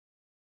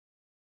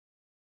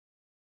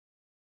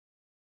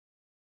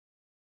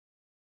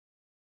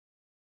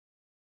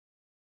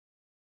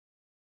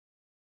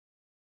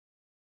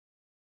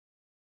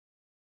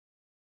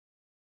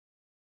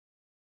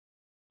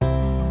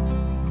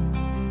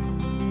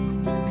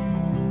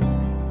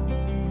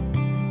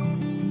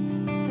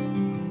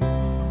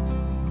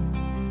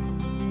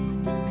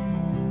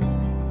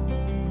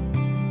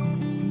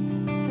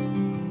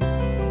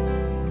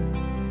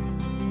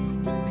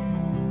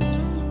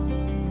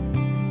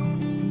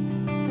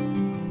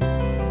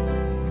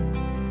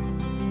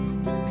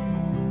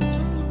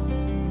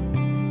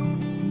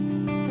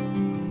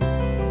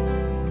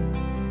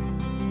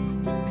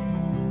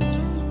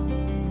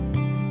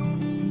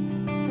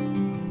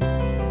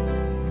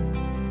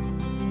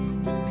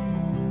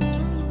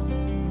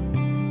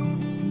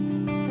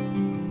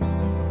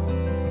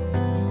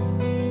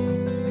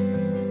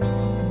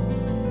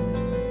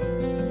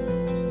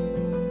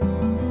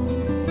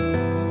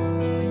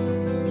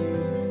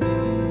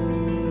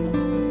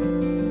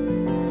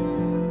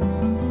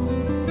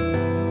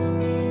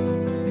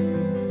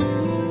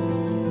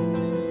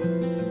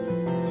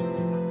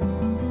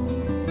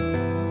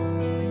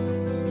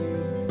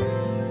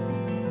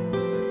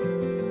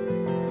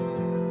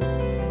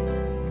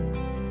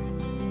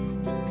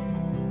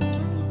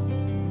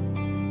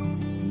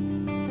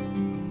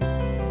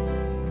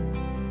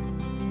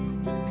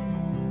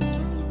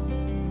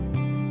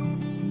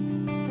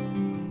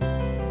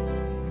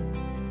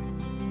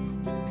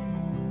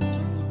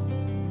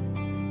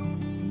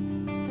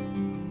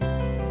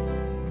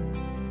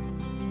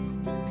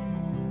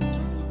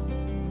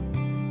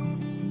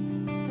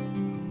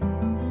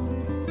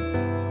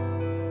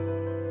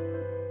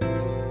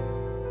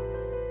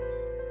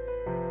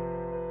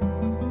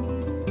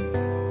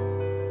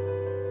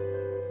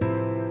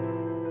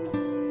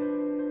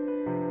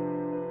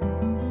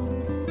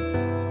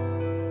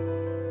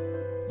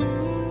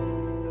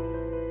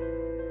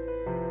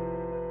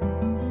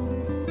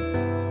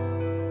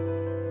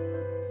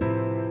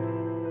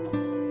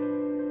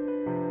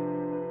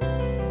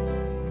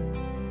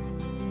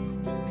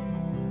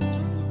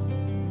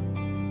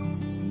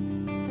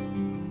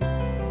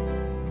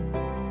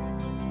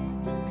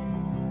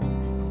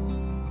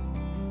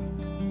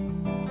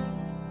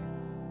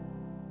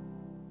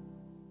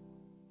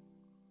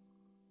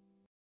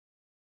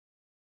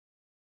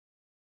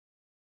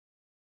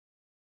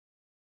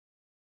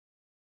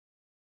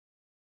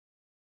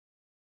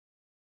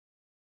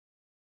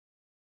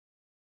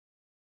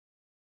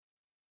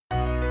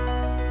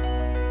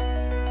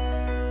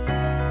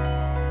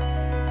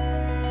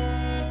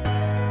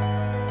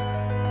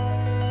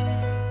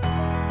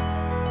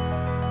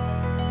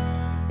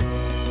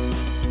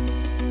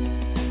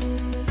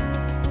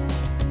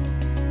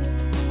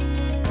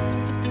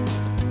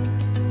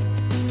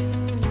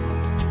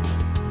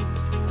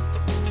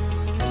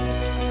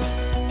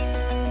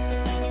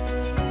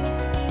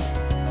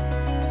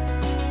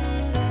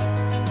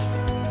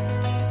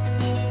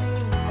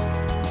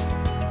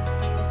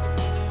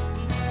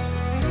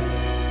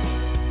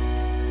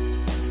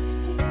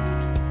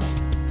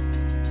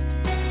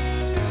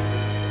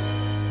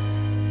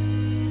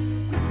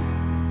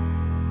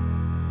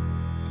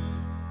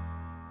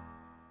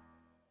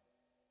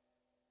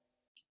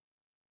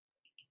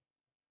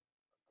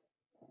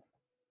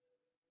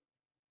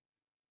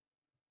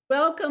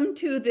Welcome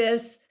to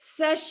this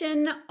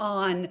session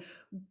on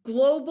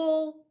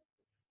global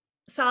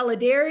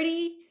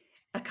solidarity,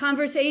 a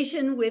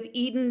conversation with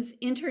Eden's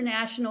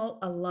International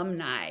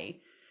Alumni.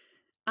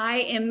 I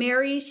am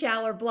Mary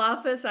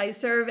Schaller-Blofus. I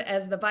serve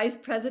as the Vice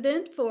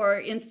President for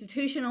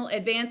Institutional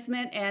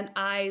Advancement, and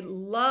I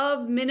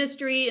love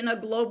ministry in a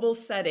global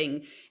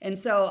setting. And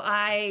so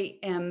I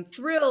am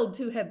thrilled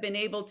to have been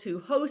able to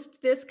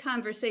host this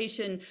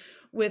conversation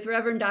with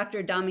Reverend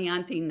Dr.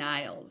 Damayanti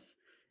Niles.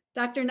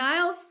 Dr.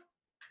 Niles,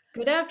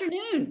 good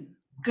afternoon.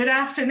 Good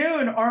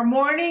afternoon or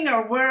morning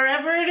or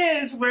wherever it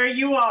is where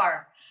you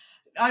are.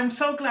 I'm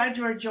so glad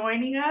you are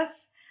joining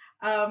us.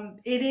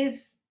 It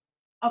is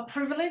a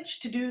privilege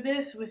to do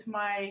this with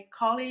my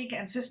colleague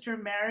and sister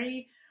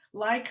Mary.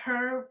 Like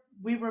her,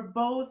 we were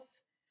both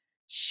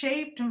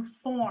shaped and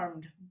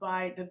formed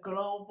by the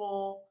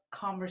global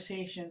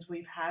conversations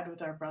we've had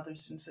with our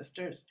brothers and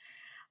sisters.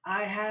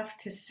 I have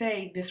to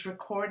say, this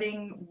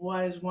recording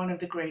was one of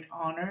the great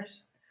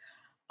honors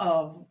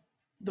of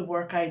the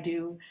work I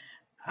do.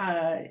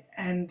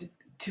 And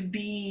to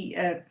be,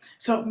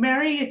 so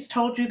Mary, it's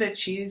told you that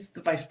she's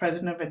the Vice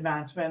President of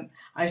Advancement.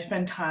 I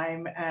spend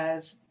time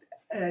as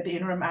the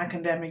Interim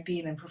Academic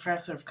Dean and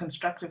Professor of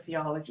Constructive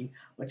Theology.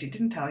 What she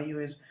didn't tell you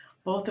is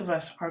both of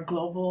us are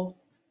global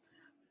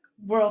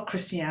world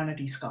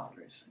Christianity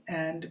scholars,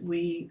 and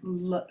we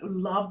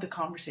love the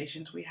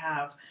conversations we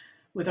have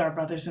with our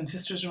brothers and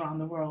sisters around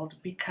the world,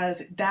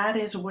 because that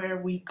is where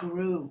we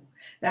grew.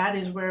 That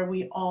is where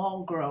we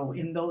all grow,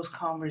 in those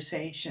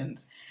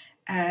conversations.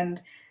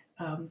 And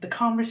the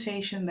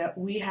conversation that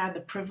we had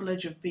the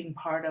privilege of being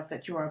part of,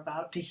 that you are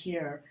about to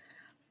hear,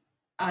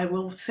 I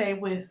will say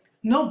with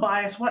no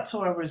bias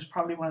whatsoever, is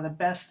probably one of the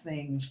best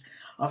things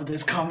of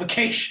this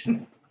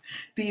convocation.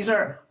 These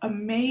are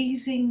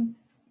amazing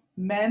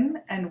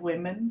men and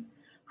women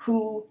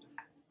who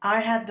I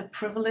had the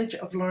privilege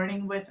of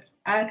learning with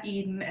at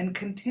Eden and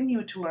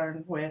continue to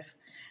learn with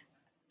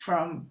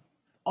from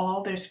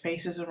all their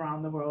spaces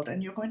around the world.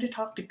 And you're going to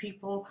talk to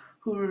people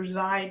who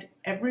reside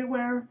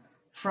everywhere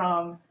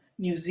from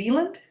New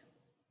Zealand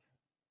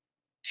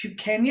to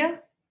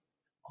Kenya,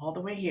 all the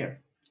way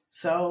here.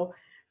 So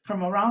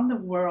from around the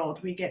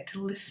world, we get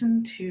to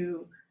listen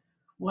to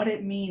what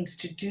it means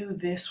to do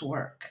this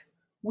work.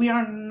 We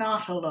are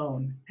not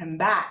alone,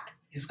 and that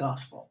is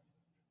gospel.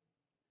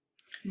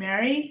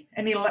 Mary,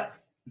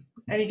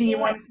 anything you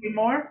want to say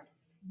more?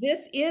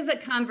 This is a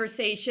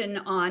conversation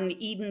on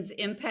Eden's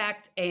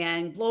impact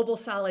and global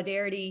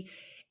solidarity.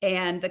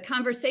 And the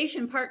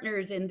conversation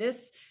partners in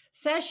this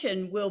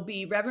session will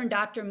be Reverend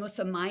Dr.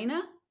 Musa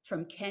Maina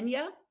from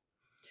Kenya,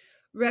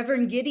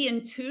 Reverend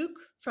Gideon Tuke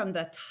from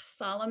the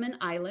Solomon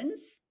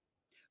Islands,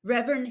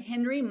 Reverend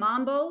Henry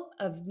Mambo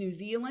of New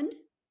Zealand,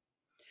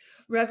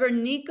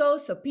 Reverend Nico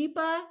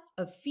Sopipa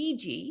of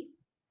Fiji,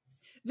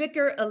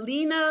 Vicar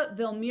Alina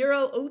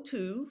Vilmiro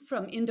Otu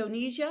from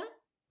Indonesia,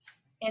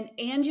 and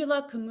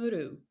Angela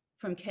Kamuru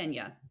from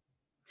Kenya.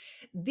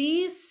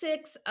 These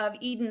 6 of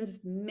Eden's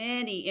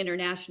many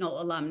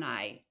international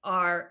alumni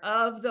are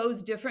of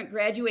those different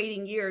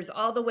graduating years,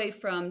 all the way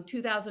from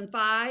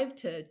 2005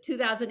 to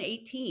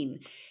 2018.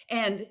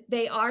 And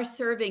they are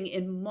serving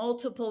in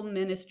multiple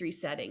ministry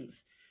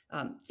settings,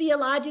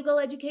 theological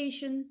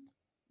education,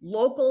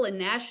 local and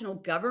national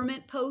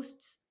government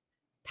posts,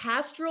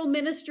 pastoral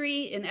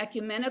ministry in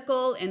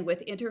ecumenical and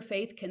with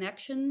interfaith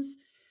connections,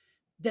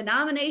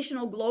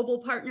 denominational global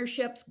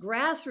partnerships,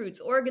 grassroots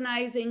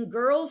organizing,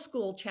 girls'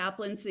 school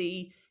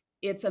chaplaincy.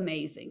 It's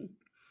amazing.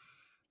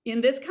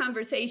 In this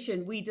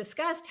conversation, we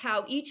discussed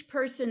how each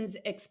person's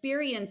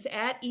experience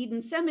at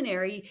Eden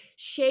Seminary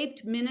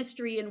shaped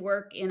ministry and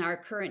work in our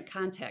current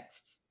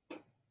contexts.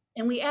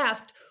 And we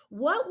asked,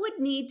 what would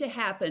need to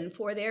happen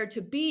for there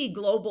to be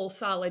global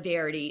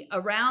solidarity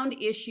around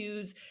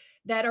issues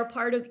that are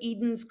part of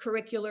Eden's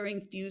curricular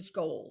infused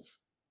goals?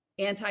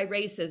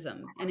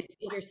 Anti-racism and its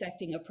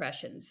intersecting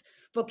oppressions,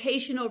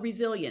 vocational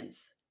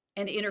resilience,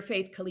 and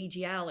interfaith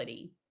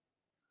collegiality.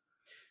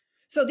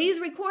 So these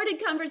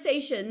recorded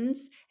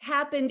conversations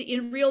happened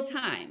in real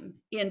time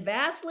in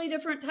vastly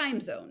different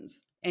time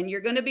zones, and you're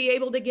going to be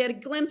able to get a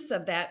glimpse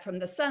of that from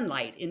the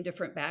sunlight in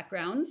different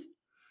backgrounds.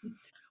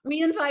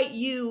 We invite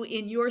you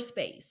in your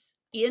space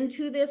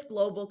into this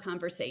global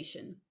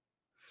conversation.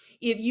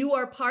 If you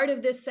are part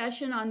of this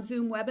session on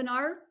Zoom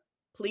webinar,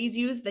 please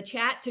use the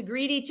chat to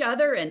greet each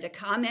other and to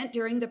comment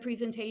during the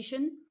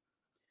presentation.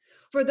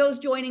 For those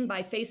joining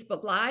by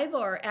Facebook Live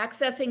or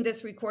accessing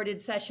this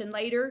recorded session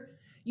later,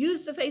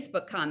 use the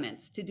Facebook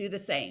comments to do the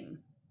same.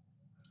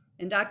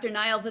 And Dr.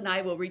 Niles and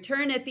I will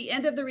return at the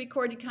end of the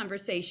recorded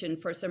conversation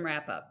for some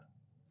wrap up.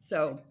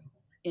 So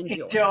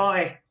enjoy.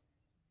 Enjoy.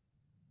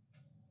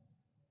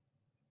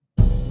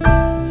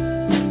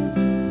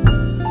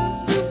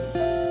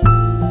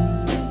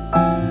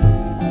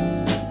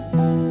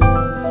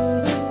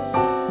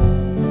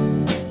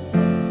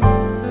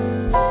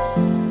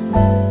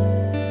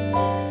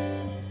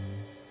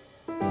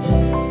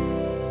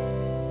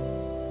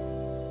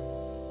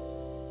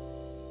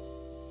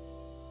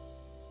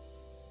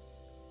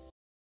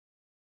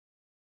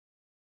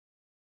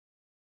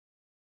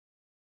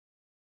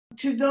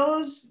 To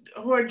those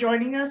who are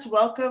joining us,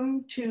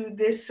 welcome to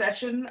this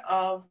session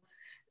of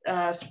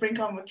Spring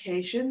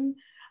Convocation.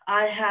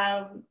 I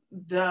have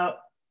the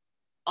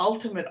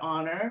ultimate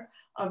honor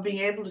of being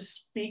able to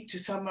speak to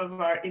some of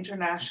our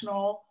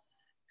international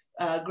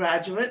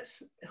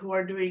graduates who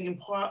are doing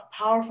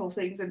powerful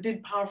things and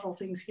did powerful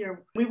things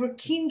here. We were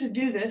keen to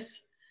do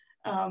this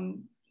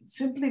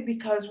simply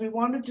because we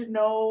wanted to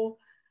know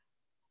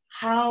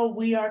how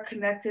we are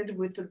connected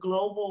with the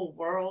global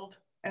world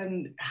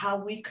and how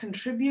we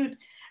contribute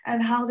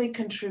and how they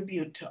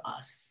contribute to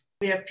us.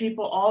 We have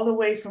people all the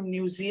way from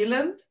New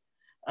Zealand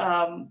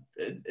and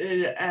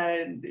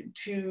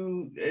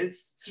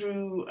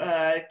through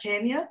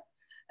Kenya,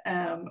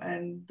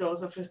 and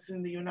those of us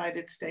in the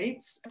United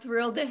States.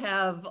 Thrilled to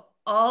have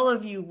all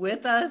of you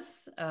with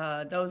us,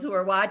 those who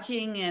are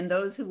watching and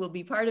those who will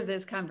be part of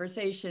this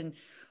conversation.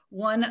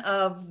 One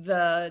of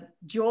the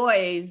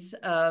joys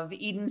of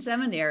Eden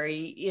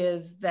Seminary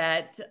is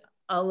that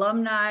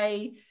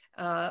alumni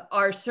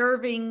are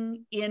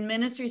serving in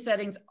ministry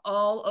settings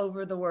all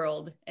over the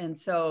world. And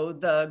so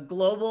the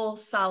global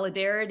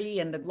solidarity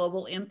and the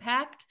global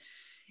impact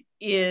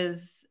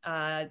is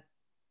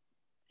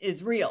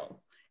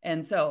real.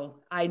 And so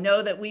I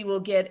know that we will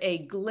get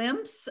a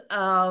glimpse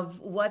of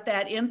what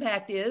that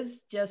impact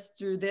is just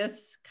through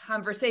this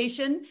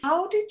conversation.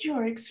 How did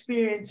your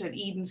experience at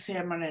Eden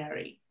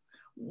Seminary,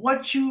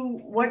 what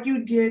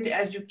you did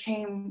as you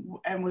came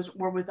and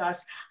were with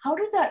us, how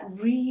did that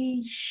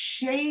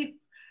reshape,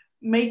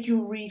 make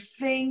you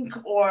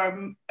rethink,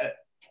 or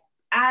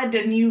add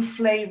a new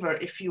flavor,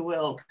 if you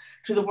will,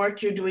 to the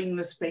work you're doing in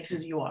the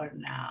spaces you are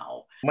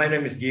now? My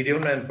name is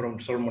Gideon. I'm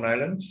from Solomon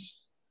Islands.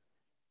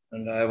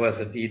 And I was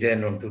at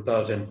Eden from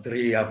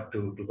 2003 up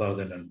to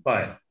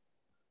 2005.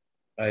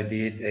 I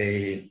did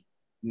a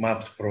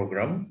MAPS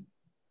program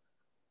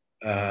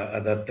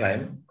at that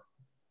time.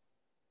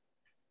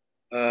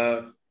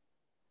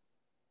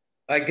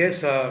 I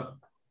guess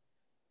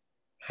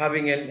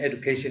having an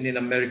education in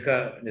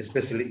America, and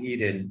especially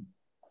Eden,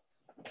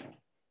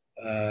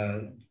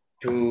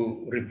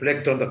 to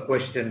reflect on the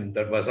question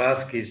that was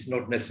asked is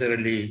not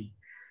necessarily,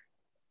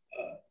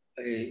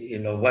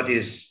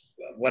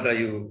 what are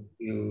you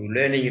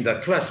learning in the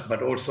class,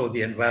 but also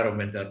the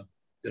environment that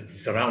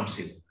surrounds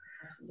you.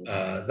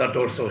 That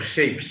also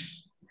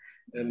shapes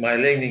my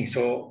learning.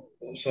 So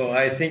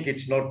I think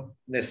it's not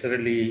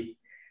necessarily,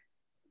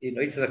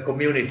 it's the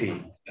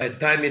community. My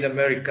time in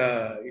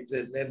America, it's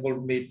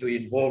enabled me to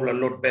involve a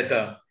lot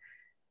better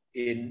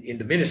in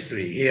the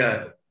ministry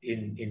here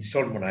in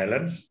Solomon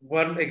Islands.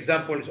 One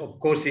example is, of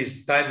course,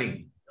 is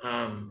timing.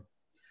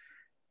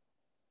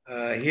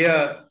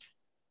 Here,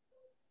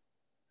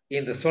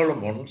 in the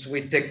Solomons,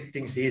 we take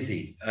things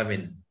easy. I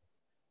mean,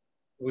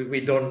 we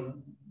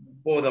don't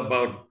bother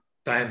about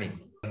timing.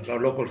 At our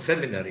local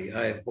seminary,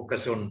 I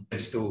focus on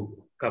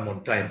to come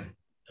on time.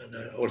 And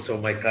also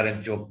my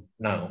current job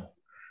now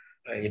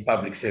in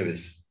public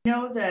service. I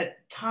know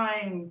that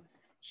time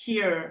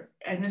here,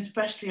 and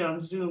especially on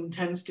Zoom,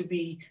 tends to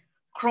be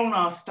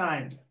Chronos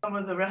time. Some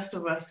of the rest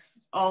of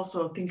us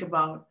also think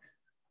about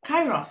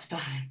Kairos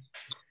time.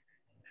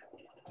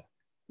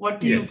 What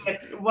do you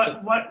get?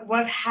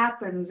 What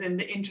happens in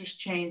the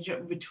interchange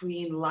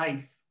between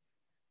life,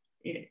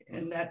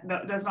 and that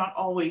does not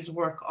always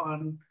work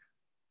on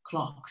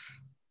clocks.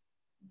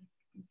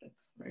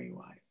 That's very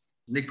wise.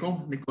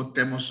 Nico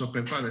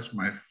Temosopepa, that's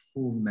my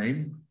full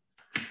name.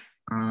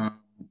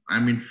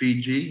 I'm in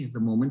Fiji at the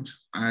moment.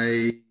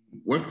 I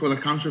work for the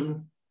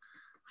Council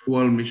for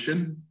World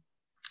Mission.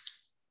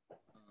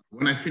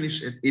 When I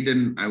finished at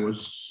Eden, I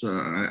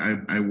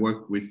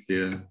worked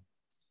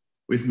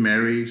with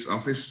Mary's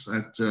office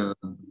at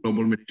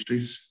Global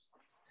Ministries.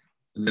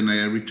 And then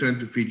I returned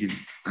to Fiji,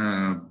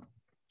 Mission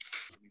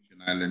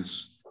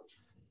Islands,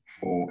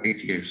 for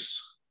 8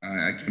 years.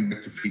 I came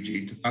back to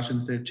Fiji in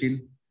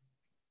 2013,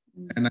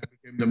 and I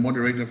became the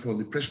moderator for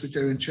the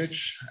Presbyterian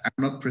Church. I'm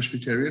not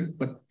Presbyterian,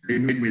 but they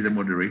made me the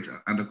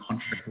moderator under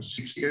contract for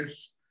 6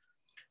 years.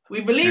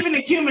 We believe in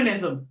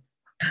ecumenism.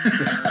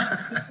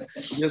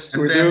 Yes,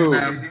 we do.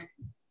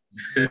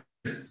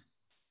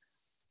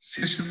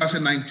 Since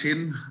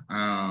 2019,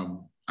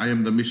 I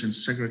am the mission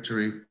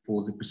secretary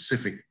for the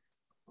Pacific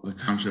of the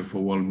Council for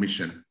World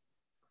Mission.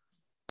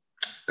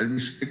 Let me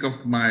speak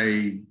of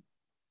my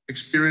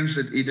experience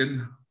at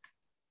Eden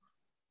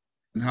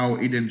and how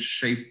Eden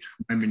shaped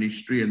my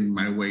ministry and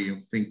my way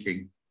of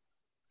thinking.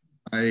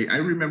 I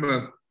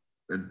remember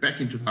that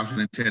back in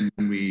 2010,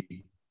 when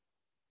we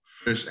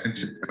first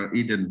entered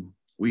Eden,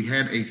 we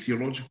had a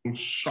theological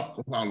shock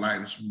of our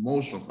lives,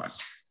 most of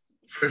us,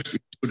 first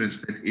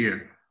students that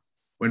year,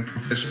 when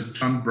Professor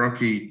John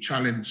Brocky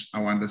challenged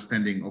our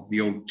understanding of the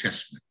Old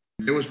Testament.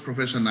 There was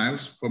Professor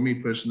Niles, for me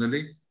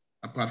personally,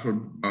 apart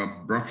from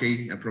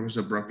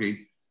Professor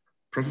Brocky,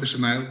 Professor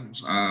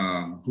Niles,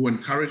 who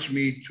encouraged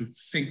me to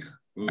think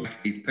like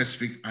a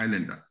Pacific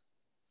Islander.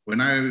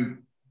 When I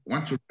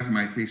want to write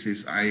my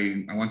thesis,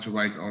 I want to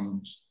write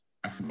on,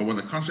 I forgot what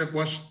the concept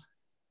was,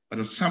 but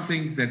it's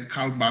something that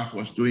Karl Barth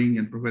was doing,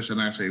 and Professor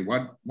Niles said,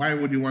 why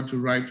would you want to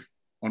write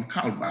on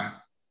Karl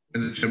Barth?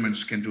 when the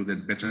Germans can do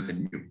that better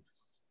than you?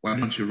 Why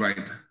don't you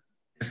write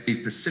as a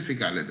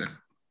Pacific Islander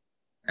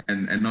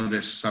and not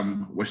as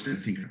some Western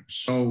thinker?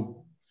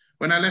 So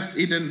when I left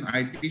Eden,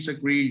 I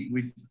disagreed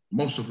with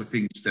most of the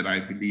things that I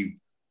believed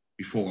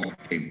before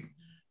I came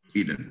to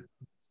Eden.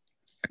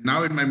 And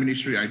now in my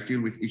ministry, I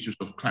deal with issues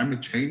of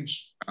climate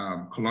change,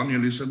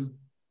 colonialism,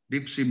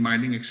 deep sea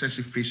mining,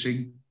 excessive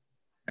fishing,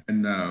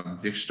 and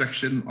the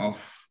extraction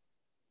of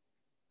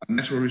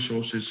natural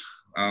resources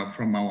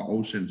from our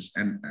oceans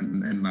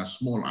and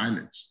small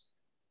islands.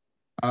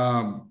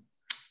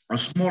 Our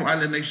small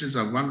island nations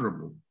are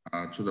vulnerable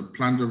to the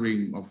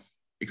plundering of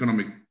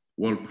economic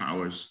world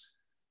powers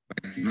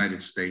like the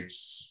United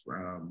States,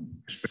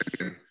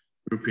 Australia,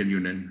 European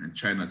Union, and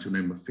China, to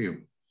name a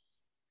few.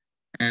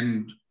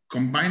 And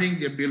combining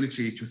the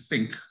ability to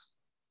think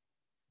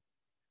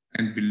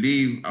and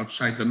believe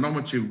outside the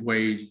normative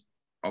way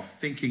of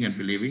thinking and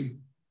believing,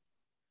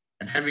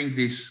 and having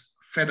these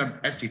fed-up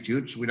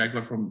attitudes, which I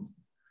got from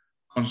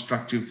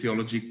constructive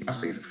theology, a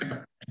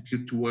fed-up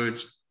attitude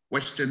towards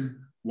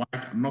Western,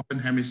 white, Northern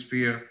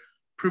Hemisphere,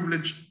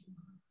 privileged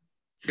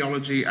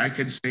theology, I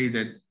can say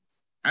that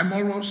I'm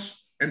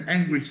almost an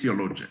angry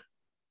theologian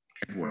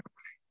at work.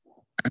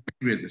 I'm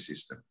angry at the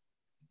system.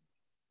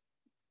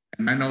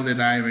 And I know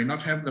that I may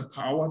not have the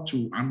power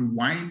to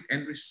unwind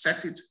and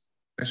reset it,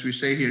 as we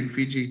say here in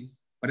Fiji,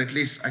 but at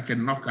least I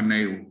can knock a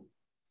nail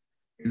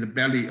in the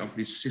belly of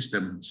this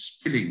system,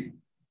 spilling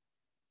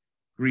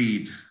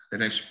greed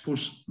that has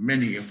pushed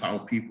many of our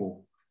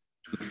people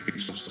to the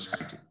fringe of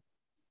society.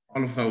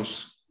 All of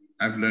those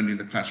I've learned in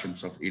the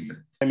classrooms of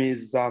Eden. My name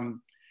is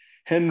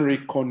Henry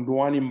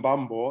Kondwani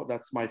Mbambo,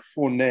 that's my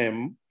full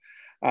name.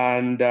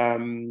 And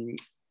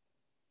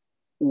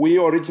we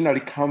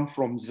originally come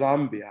from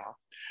Zambia,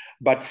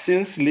 but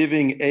since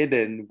leaving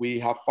Eden, we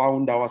have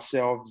found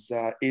ourselves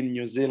in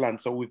New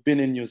Zealand. So we've been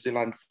in New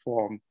Zealand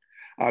for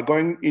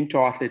going into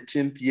our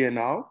 13th year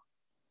now.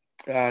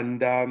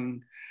 And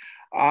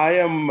I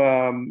am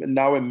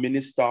now a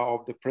minister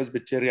of the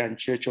Presbyterian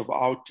Church of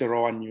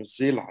Aotearoa, New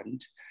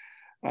Zealand.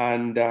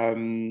 And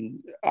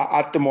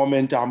at the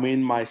moment, I'm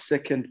in my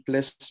second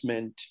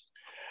placement.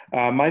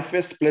 My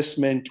first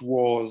placement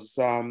was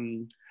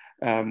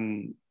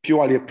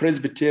purely a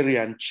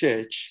Presbyterian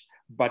church,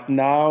 but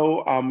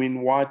now I'm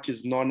in what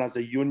is known as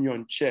a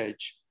union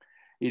church.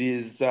 It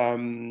is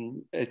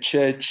a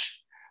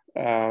church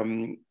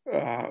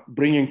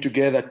bringing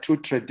together two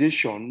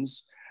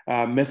traditions,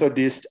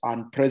 Methodist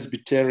and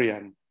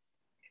Presbyterian.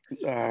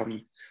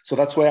 So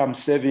that's where I'm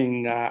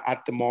serving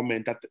at the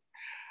moment.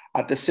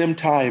 At the same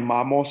time,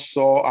 I'm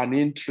also an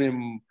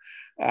interim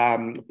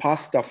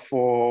pastor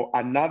for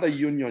another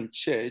union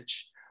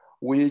church,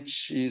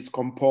 which is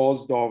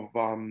composed of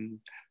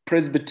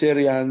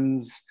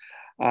Presbyterians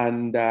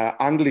and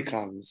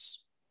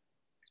Anglicans.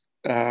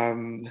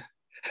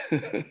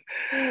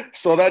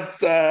 So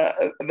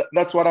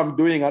that's what I'm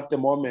doing at the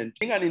moment.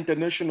 Being an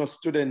international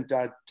student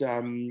at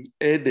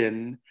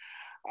Eden,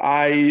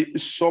 I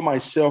saw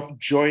myself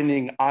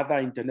joining other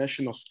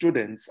international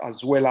students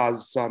as well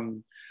as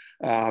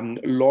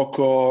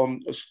local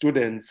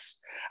students.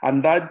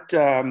 And that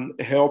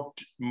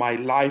helped my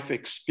life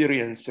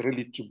experience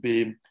really to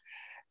be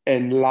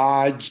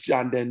enlarged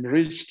and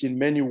enriched in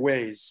many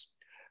ways,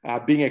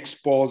 being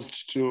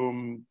exposed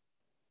to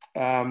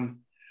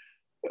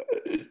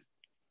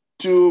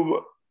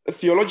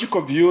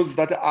theological views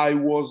that I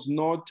was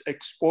not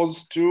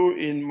exposed to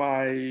in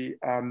my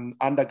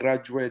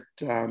undergraduate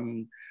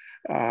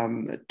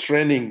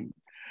training.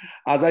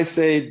 As I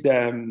said,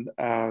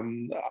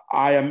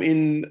 I am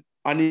in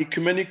an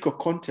ecumenical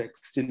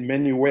context in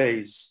many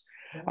ways,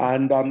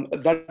 and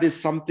that is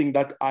something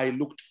that I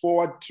looked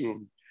forward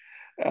to.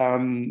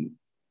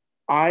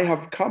 I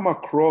have come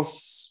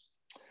across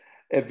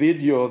a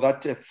video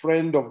that a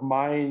friend of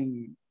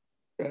mine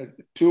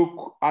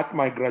took at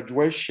my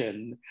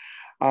graduation,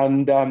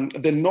 and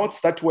the notes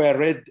that were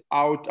read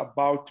out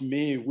about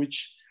me,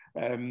 which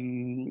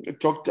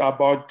talked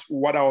about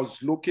what I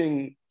was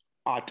looking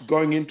at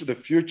going into the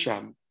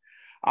future.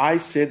 I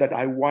said that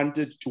I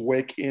wanted to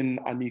work in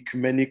an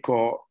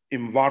ecumenical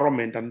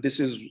environment, and this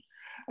is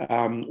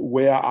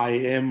where I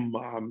am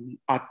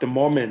at the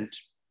moment.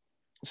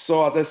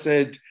 So as I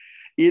said,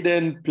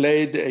 Eden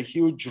played a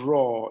huge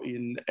role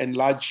in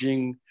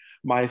enlarging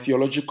my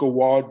theological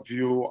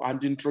worldview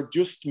and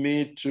introduced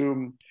me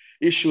to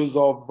issues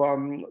of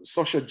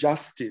social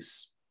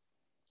justice.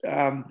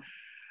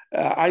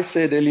 I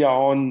said earlier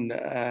on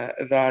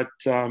that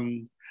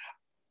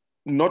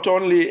not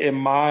only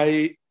am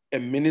I a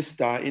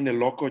minister in a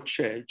local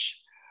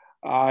church,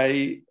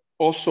 I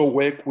also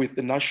work with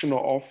the national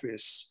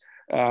office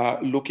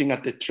looking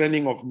at the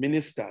training of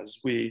ministers.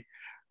 We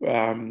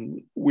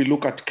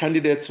look at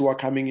candidates who are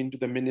coming into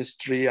the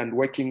ministry and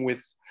working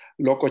with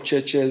local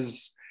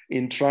churches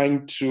in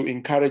trying to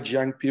encourage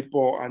young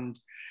people and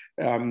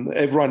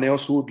everyone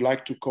else who would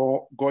like to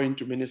go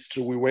into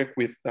ministry. We work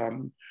with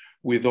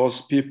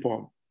those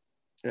people.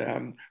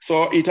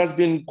 So it has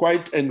been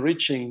quite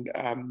enriching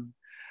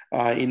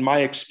in my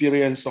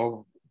experience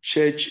of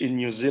church in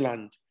New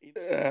Zealand.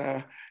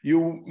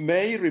 you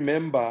may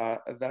remember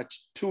that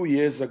 2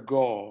 years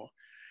ago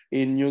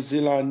in New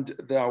Zealand,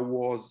 there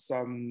was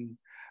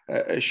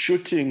a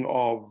shooting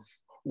of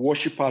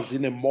worshippers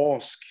in a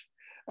mosque.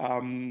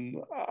 And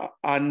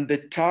the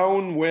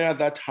town where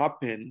that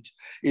happened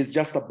is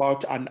just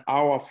about an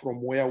hour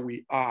from where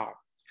we are.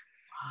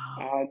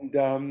 And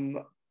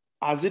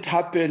as it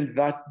happened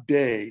that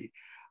day,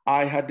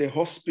 I had a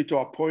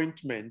hospital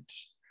appointment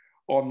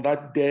on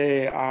that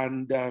day,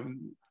 and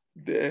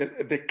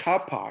the car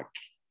park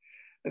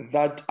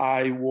that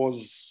I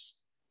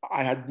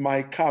had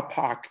my car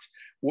parked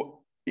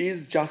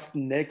is just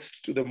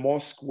next to the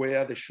mosque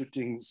where the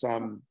shootings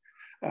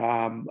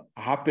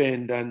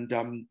happened.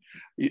 And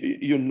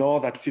you know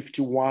that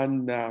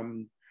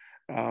 51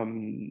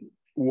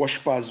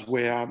 worshippers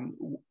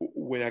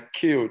were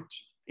killed.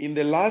 In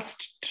the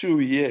last 2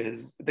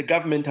 years, the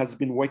government has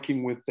been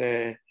working with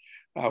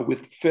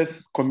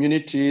faith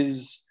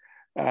communities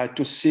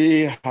to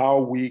see how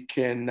we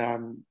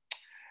can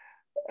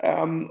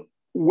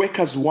work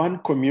as one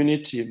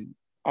community.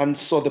 And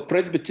so the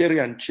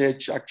Presbyterian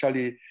Church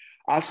actually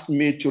asked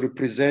me to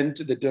represent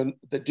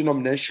the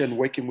denomination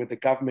working with the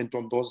government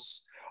on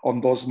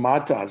those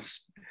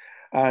matters.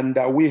 And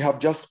we have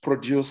just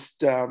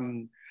produced a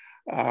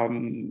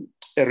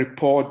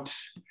report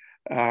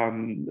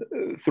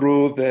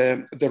through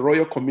the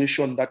Royal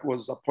Commission that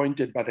was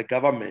appointed by the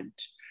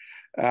government,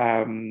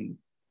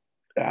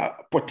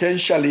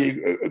 potentially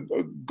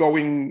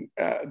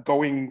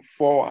going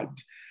forward.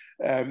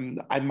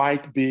 I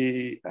might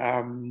be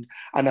an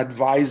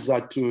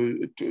advisor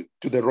to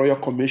the Royal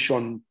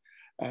Commission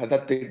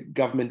that the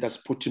government has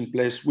put in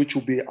place, which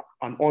will be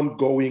an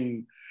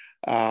ongoing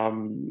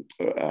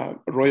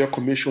Royal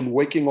Commission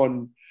working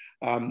on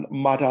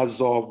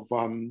matters of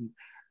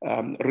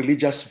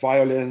religious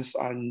violence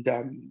and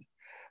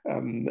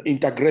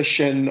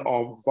integration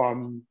of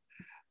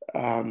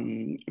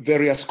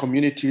various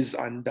communities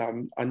and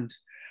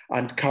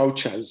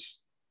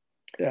cultures.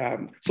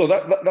 So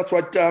that's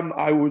what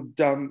I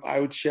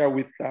would share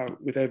with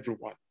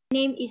everyone. My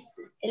name is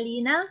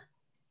Elina,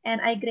 and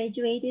I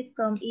graduated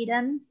from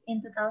Eden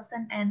in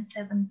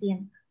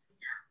 2017.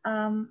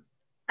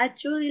 I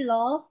truly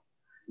love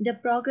the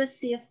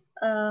progressive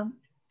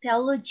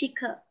theology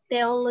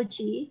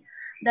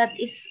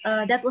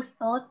that was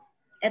taught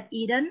at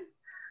Eden,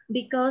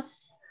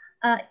 because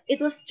it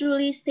was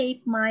truly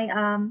shaped my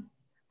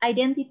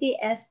identity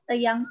as a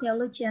young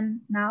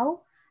theologian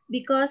now,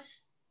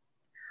 because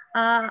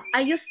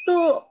I used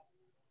to,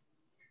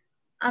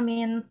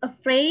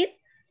 afraid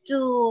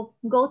to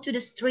go to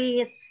the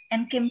street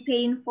and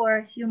campaign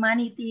for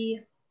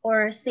humanity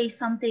or say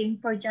something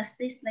for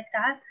justice like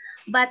that.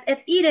 But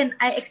at Eden,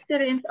 I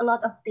experienced a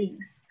lot of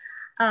things.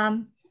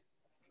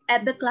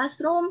 At the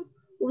classroom,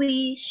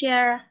 we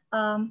share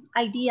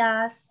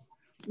ideas,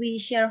 we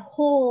share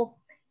hope,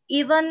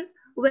 even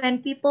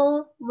when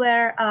people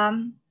were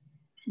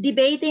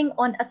debating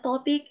on a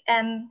topic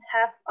and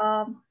have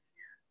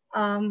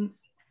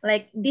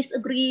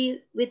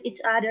disagree with each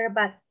other,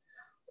 but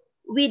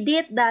we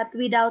did that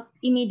without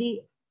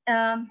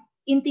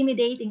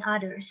intimidating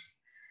others.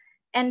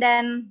 And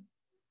then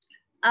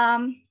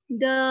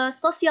the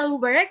social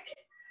work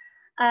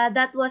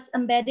that was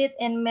embedded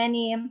in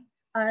many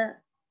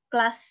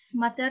class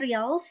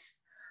materials,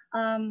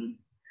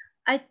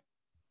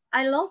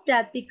 I love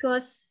that,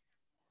 because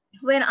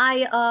when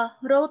I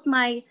wrote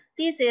my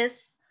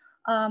thesis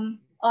on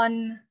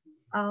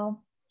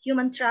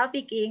human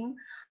trafficking,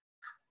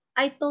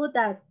 I thought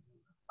that,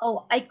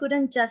 I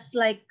couldn't just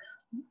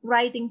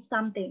writing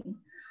something,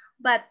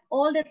 but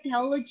all the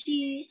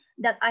theology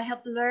that I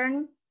have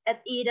learned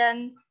at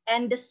Eden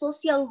and the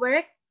social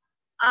work,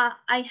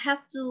 I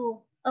have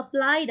to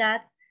apply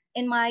that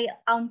in my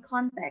own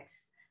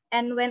context.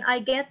 And when I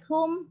get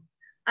home,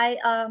 I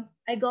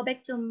go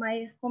back to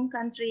my home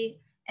country,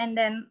 and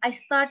then I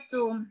start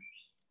to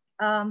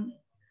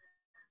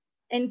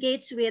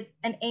engage with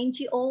an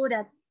NGO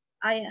that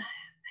I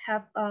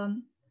have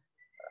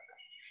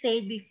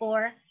said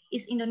before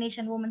is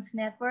Indonesian Women's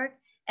Network.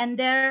 And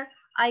there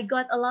I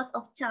got a lot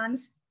of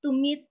chance to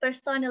meet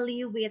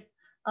personally with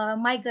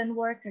migrant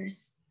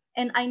workers.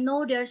 And I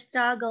know their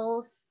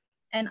struggles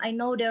and I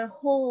know their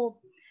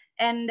hope.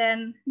 And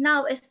then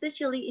now,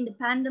 especially in the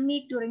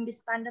pandemic, during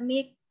this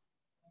pandemic,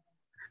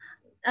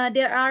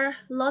 there are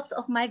lots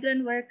of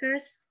migrant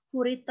workers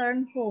who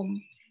return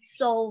home.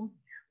 So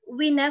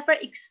we never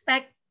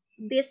expect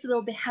this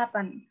will be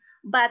happen.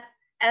 But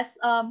as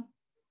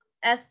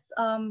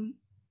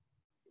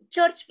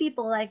church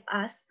people like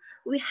us,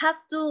 we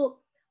have to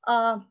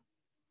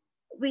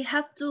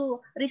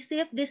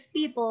receive these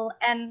people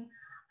and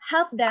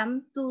help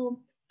them to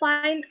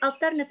find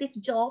alternative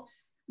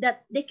jobs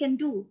that they can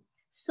do.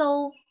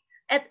 So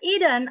at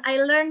Eden, I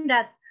learned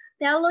that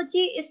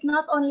theology is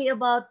not only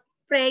about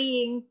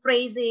praying,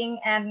 praising,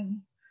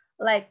 and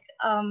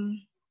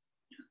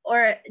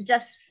or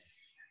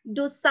just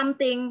do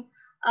something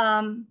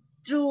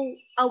through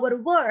our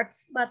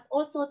words, but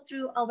also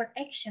through our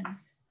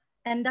actions.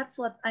 And that's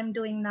what I'm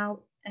doing now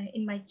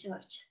in my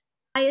church.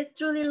 I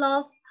truly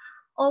love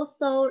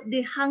also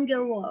the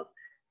hunger walk.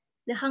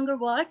 The hunger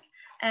walk,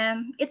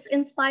 it's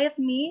inspired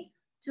me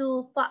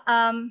to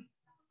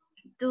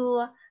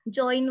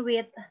join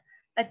with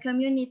a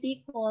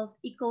community called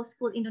Eco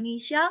School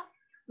Indonesia.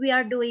 We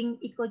are doing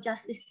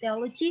eco-justice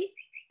theology,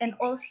 and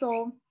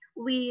also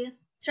we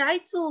try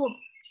to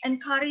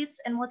encourage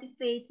and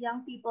motivate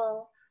young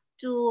people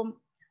to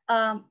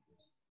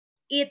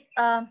eat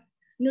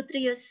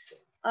nutritious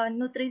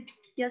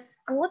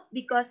food,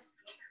 because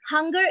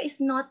hunger is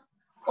not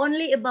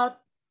only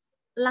about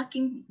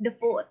lacking the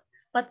food,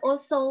 but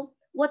also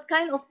what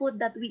kind of food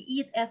that we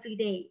eat every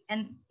day,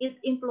 and it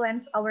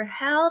influences our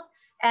health.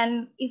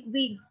 And if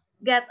we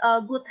get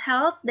a good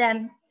health,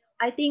 then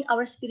I think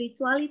our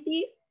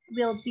spirituality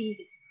will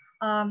be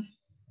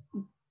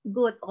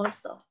good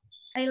also.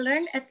 I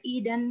learned at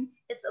Eden,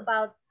 it's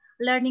about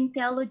learning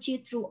theology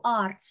through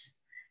arts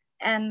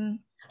and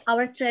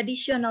our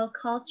traditional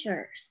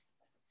cultures.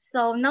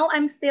 So now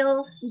I'm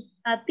still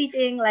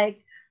teaching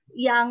like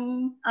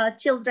young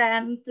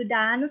children to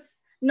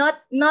dance,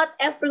 not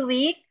every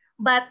week,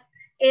 but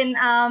in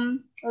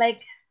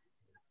like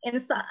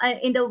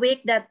in the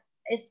week that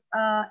is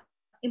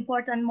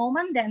important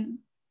moment, then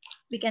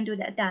we can do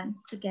that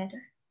dance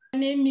together. My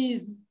name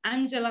is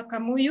Angela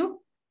Kamuyu.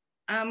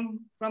 I'm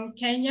from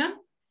Kenya.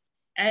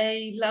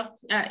 I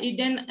left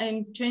Eden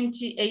in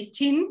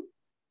 2018,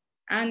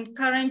 and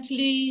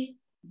currently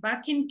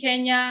back in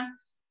Kenya,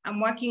 I'm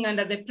working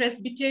under the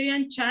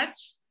Presbyterian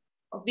Church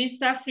of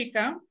East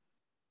Africa,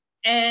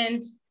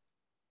 and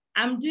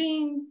I'm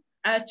doing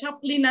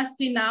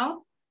chaplaincy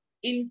now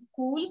in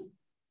school,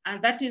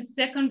 and that is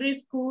secondary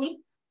school.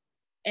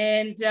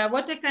 And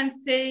what I can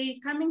say,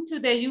 coming to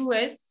the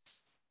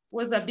US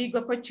was a big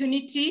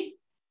opportunity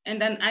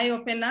and an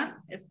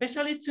eye-opener,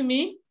 especially to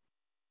me,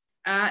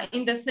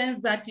 in the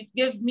sense that it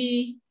gave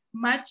me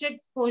much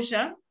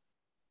exposure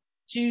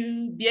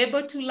to be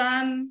able to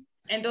learn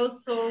and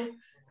also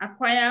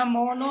acquire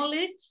more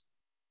knowledge.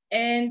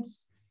 And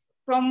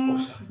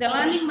from the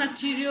learning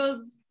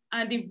materials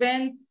and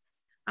events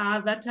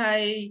that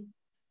I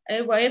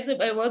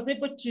was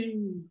able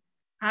to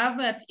have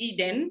at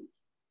Eden,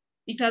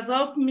 it has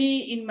helped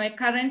me in my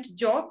current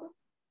job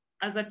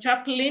as a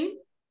chaplain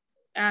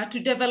to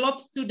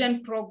develop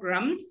student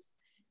programs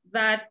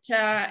that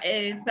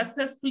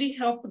successfully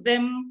help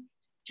them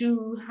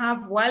to have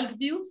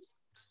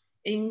worldviews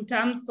in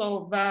terms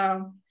of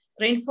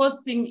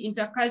reinforcing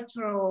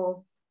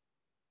intercultural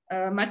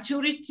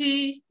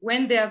maturity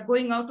when they are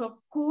going out of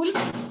school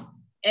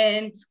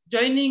and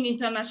joining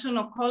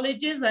international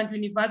colleges and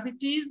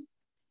universities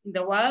in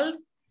the world.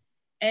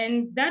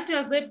 And that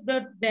has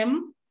helped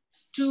them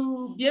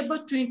to be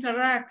able to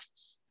interact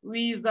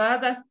with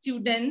other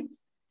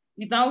students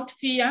without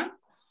fear,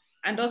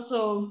 and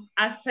also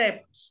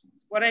accept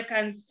what I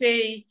can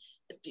say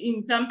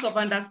in terms of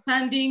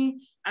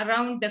understanding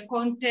around the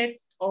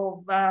context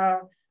of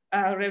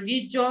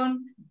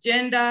religion,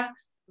 gender,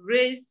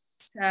 race,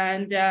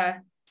 and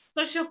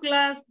social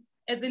class,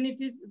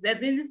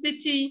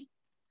 ethnicity,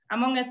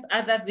 amongst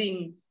other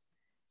things.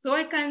 So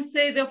I can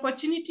say the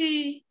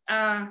opportunity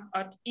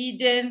at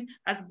Eden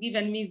has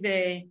given me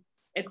the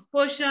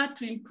exposure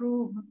to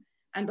improve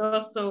and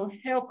also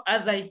help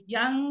other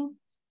young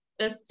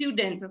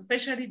students,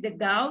 especially the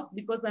girls,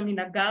 because I'm in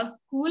a girls'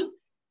 school,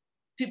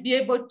 to be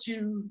able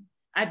to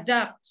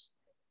adapt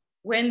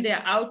when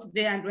they're out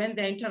there and when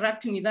they're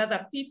interacting with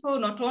other people,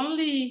 not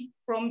only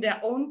from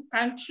their own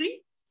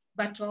country,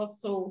 but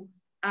also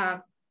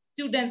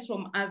students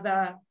from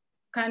other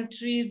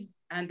countries,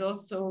 and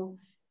also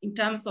in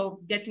terms of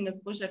getting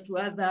exposure to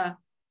other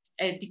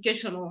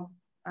educational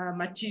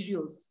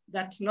materials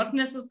that not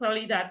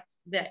necessarily that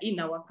they're in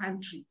our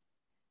country.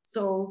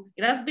 So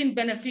it has been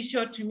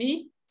beneficial to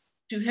me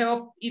to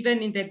help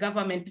even in the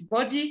government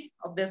body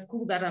of the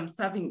school that I'm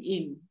serving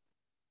in.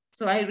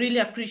 So I really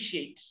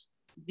appreciate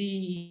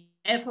the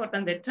effort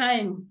and the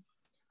time,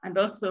 and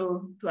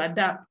also to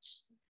adapt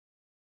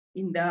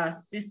in the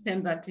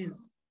system that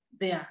is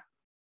there.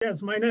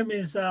 Yes, my name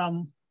is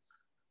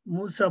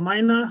Musa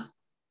Maina.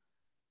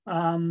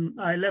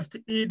 I left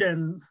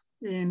Eden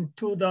in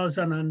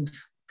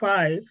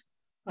 2005.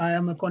 I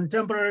am a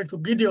contemporary to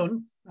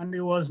Gideon, and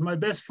he was my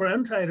best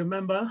friend, I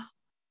remember,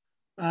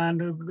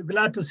 and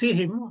glad to see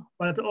him,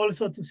 but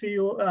also to see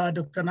you,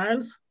 Dr.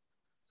 Niles.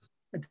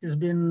 It has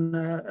been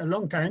a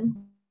long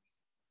time.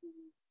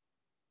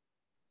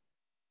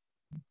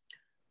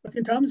 But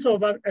in terms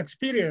of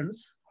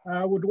experience,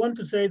 I would want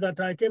to say that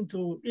I came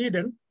to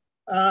Eden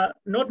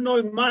not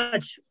knowing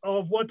much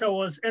of what I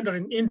was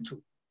entering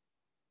into.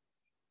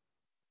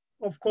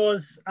 Of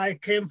course, I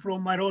came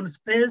from my own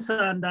space,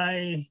 and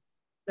there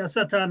are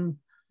certain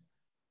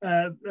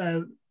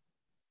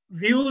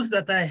views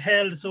that I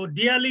held so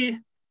dearly.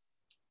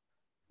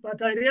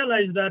 But I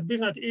realized that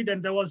being at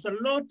Eden, there was a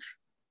lot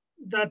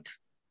that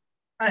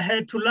I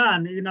had to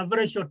learn in a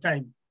very short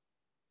time.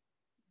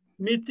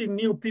 Meeting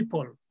new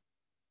people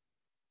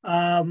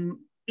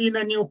in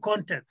a new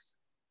context,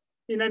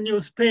 in a new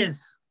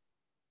space.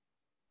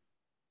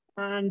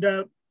 And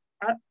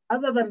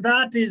other than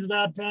that is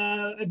that,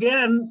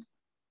 again,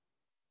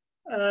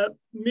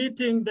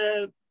 meeting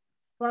the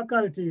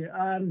faculty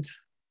and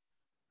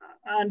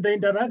the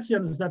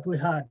interactions that we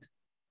had.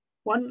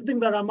 One thing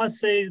that I must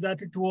say is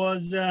that it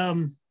was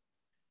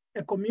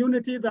a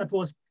community that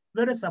was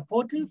very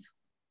supportive.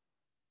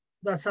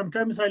 That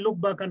sometimes I look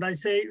back and I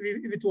say,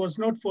 if it was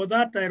not for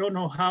that, I don't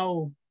know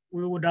how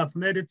we would have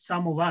made it,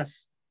 some of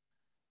us.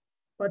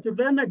 But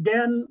then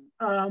again,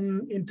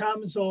 in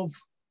terms of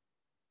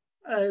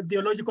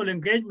theological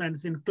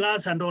engagements in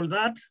class and all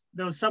that,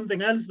 there was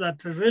something else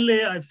that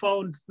really I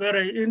found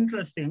very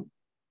interesting.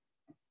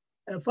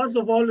 First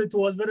of all, it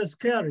was very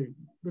scary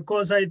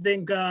because I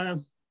think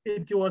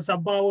it was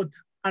about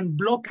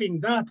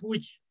unblocking that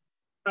which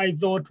I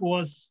thought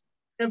was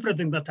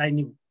everything that I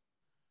knew.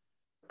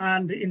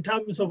 And in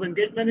terms of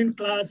engagement in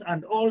class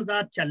and all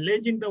that,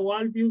 challenging the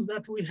worldviews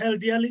that we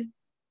held dearly,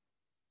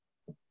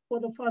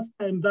 for the first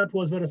time, that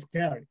was very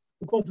scary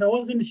because I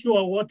wasn't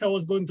sure what I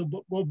was going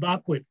to go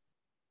back with.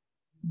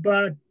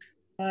 But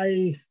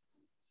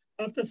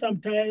after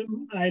some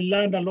time, I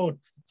learned a lot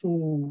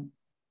to,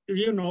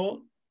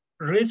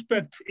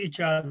 respect each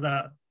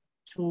other,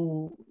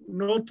 to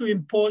not to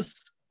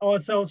impose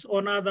ourselves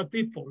on other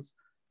peoples,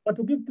 but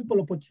to give people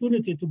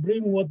opportunity to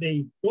bring what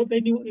they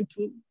knew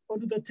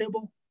onto the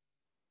table,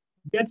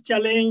 get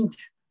challenged,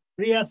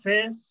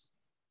 reassess,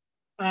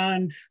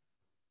 and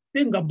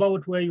think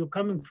about where you're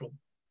coming from.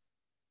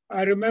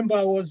 I remember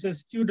I was a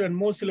student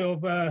mostly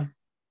of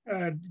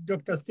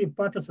Dr. Steve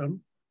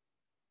Patterson,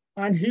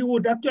 and he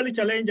would actually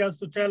challenge us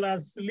to tell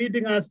us,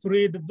 leading us to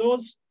read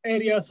those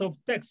areas of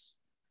text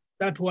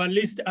that were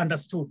least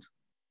understood,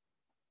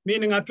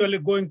 meaning actually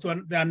going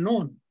to the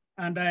unknown.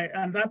 And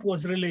that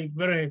was really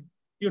very,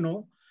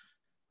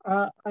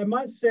 I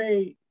must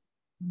say,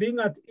 being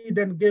at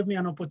Eden gave me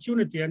an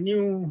opportunity, a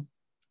new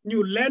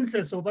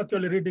lenses of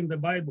actually reading the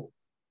Bible.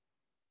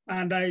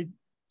 And I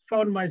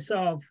found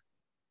myself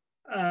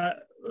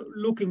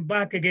looking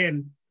back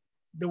again,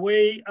 the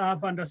way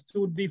I've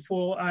understood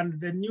before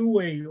and the new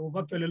way of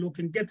actually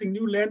looking, getting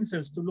new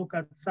lenses to look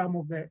at some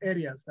of the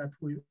areas that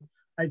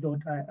I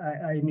thought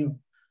I knew.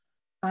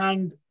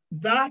 And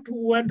that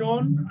went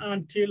on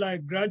until I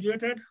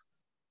graduated.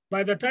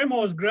 By the time I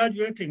was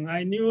graduating,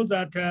 I knew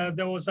that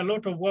there was a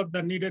lot of work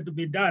that needed to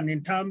be done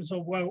in terms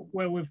of where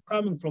we're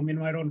coming from in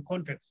my own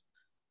context,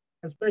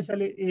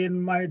 especially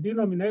in my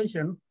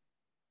denomination,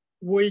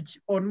 which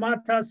on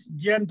matters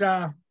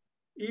gender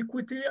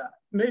equity,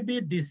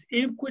 maybe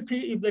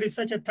disequity, if there is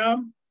such a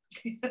term.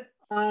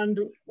 And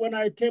when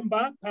I came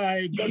back,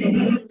 I got the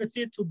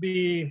opportunity to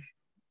be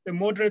the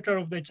moderator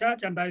of the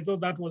church, and I thought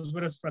that was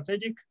very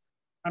strategic.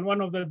 And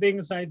one of the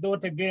things I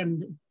thought,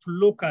 again, to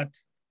look at,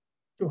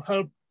 to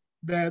help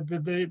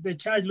the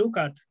church look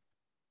at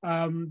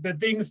the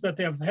things that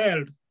they have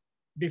held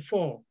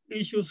before,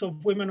 issues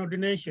of women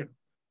ordination,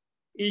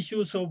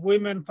 issues of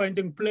women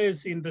finding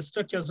place in the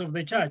structures of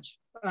the church.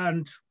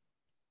 And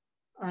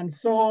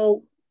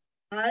so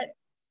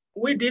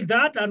we did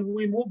that and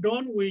we moved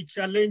on. We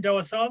challenged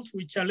ourselves,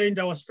 we challenged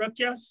our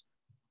structures.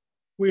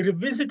 We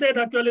revisited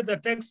actually the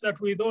texts that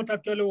we thought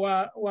actually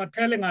were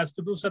telling us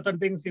to do certain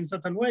things in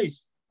certain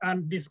ways,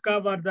 and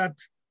discovered that,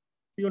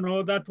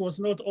 that was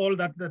not all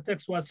that the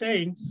text was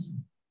saying.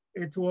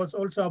 It was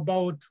also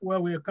about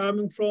where we are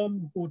coming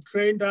from, who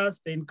trained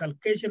us, the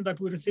inculcation that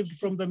we received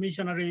from the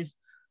missionaries,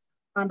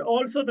 and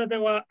also that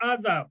there were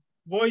other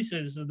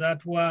voices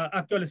that were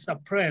actually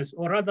suppressed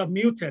or rather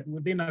muted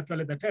within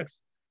actually the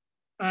text.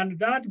 And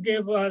that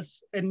gave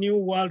us a new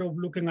world of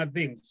looking at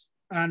things.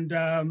 And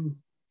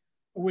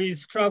we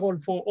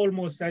struggled for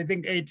almost, I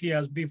think, 8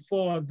 years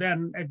before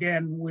then,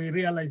 again, we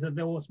realized that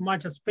there was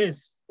much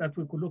space that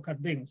we could look at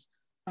things.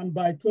 And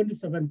by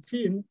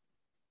 2017,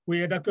 we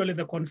had actually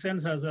the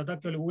consensus that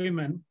actually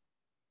women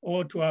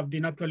ought to have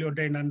been actually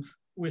ordained. And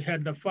we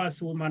had the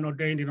first woman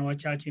ordained in our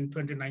church in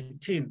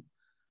 2019.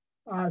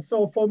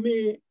 So for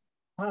me,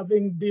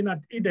 having been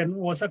at Eden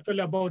was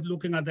actually about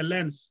looking at the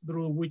lens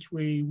through which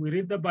we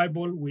read the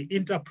Bible, we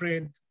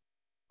interpret,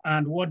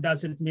 and what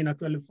does it mean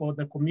actually for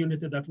the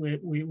community that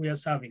we are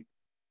serving.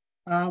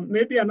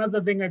 Maybe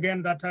another thing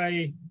again that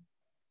I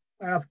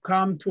have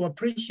come to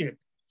appreciate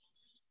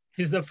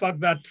is the fact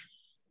that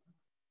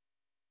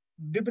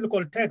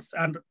biblical texts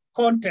and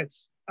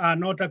contexts are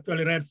not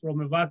actually read from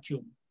a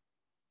vacuum.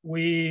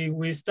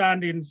 We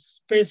stand in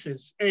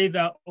spaces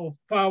either of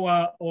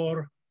power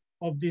or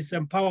of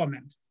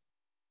disempowerment.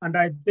 And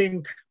I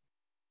think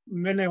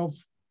many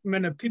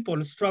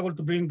people struggle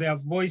to bring their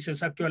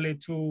voices actually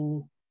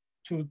to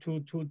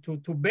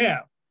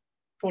bear.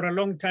 For a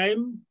long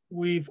time,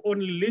 we've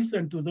only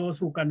listened to those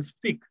who can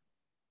speak,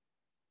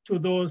 to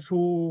those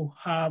who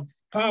have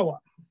power.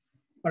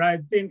 But I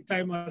think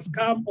time has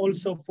come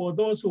also for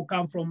those who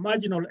come from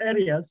marginal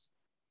areas,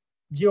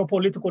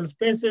 geopolitical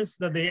spaces,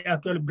 that they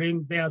actually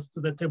bring theirs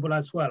to the table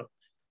as well.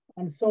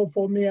 And so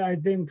for me, I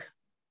think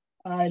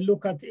I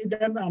look at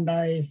Eden and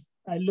I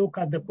look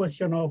at the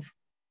question of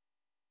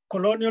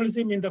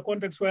colonialism in the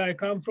context where I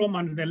come from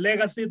and the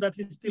legacy that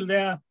is still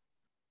there,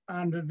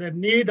 and the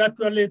need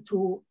actually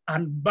to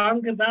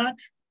unbank that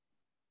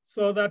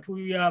so that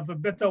we have a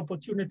better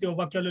opportunity of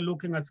actually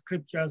looking at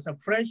scriptures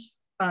afresh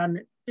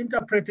and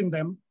interpreting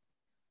them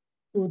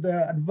to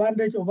the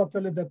advantage of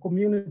actually the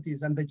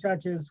communities and the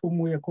churches whom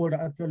we are called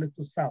actually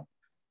to serve.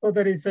 So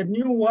there is a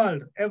new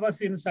world ever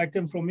since I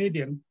came from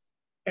Eden,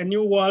 a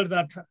new world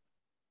that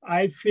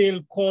I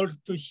feel called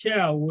to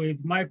share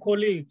with my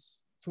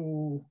colleagues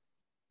to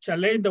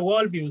challenge the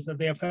worldviews that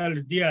they have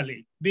held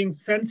dearly, being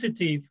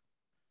sensitive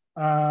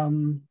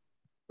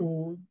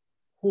to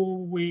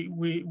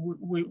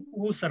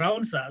who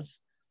surrounds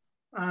us,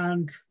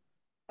 and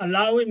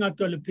allowing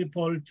actually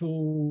people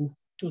to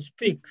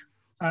speak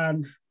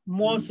and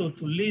more so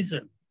to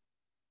listen.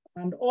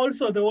 And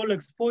also the whole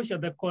exposure,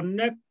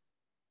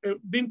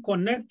 being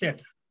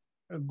connected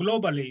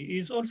globally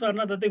is also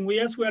another thing.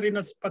 Yes, we are in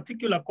a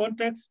particular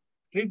context,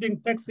 reading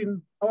text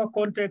in our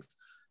context,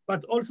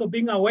 but also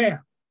being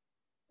aware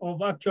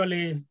of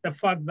actually the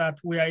fact that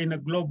we are in a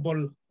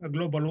global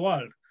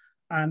world,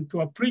 and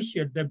to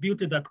appreciate the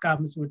beauty that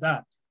comes with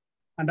that.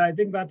 And I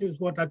think that is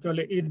what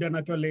actually Eden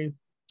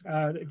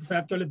it's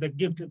actually the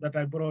gift that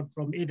I brought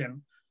from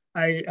Eden.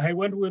 I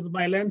went with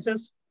my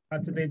lenses,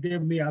 but they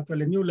gave me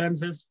actually new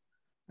lenses,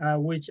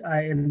 which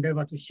I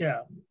endeavor to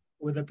share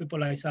with the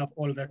people I serve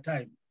all the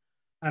time.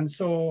 And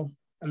so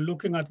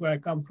looking at where I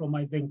come from,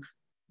 I think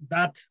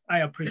that I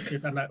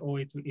appreciate and I owe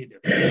it to Eden.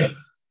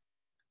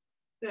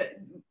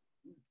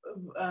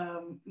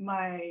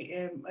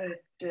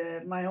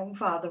 My own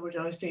father would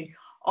always say,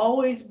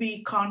 always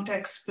be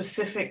context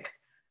specific,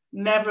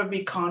 never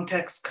be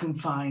context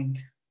confined.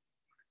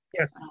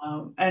 Yes.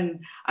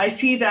 And I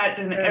see that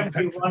in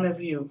every Exactly. one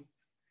of you.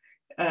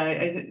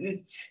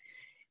 It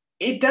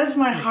does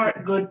my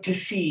heart good to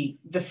see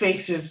the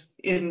faces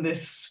in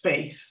this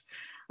space,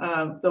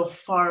 though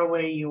far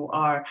away you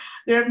are.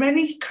 There are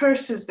many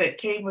curses that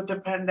came with the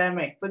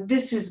pandemic, but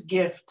this is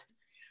gift.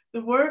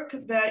 The work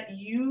that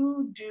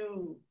you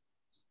do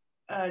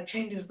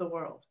changes the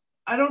world.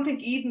 I don't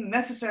think Eden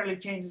necessarily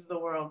changes the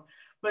world,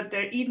 but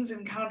Eden's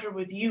encounter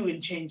with you,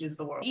 it changes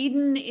the world.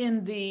 Eden,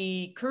 in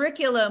the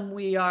curriculum,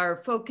 we are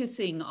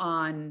focusing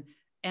on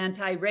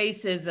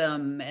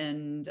anti-racism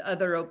and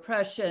other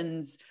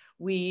oppressions.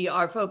 We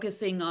are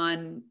focusing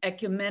on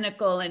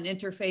ecumenical and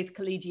interfaith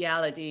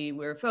collegiality.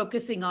 We're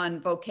focusing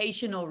on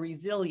vocational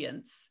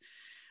resilience.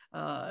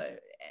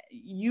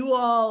 You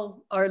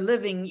all are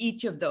living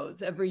each of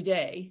those every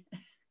day.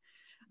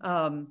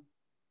 We'll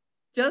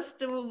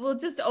just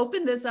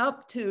open this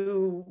up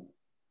to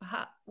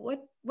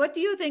what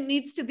do you think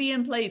needs to be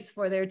in place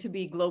for there to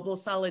be global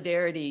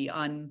solidarity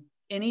on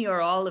any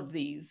or all of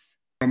these?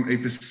 From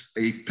a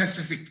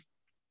specific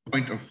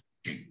point of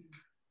thinking,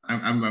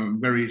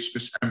 I'm very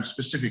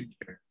specific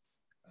here.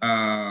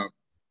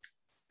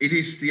 It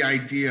is the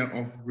idea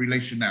of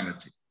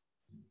relationality.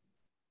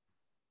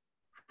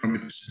 From a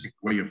specific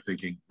way of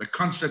thinking, the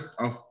concept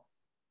of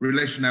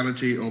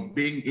relationality or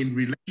being in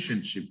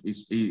relationship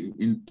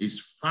is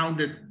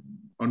founded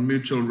on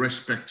mutual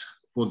respect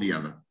for the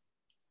other.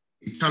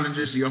 It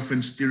challenges the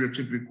often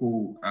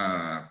stereotypical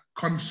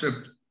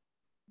concept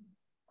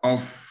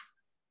of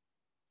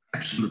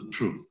absolute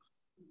truth,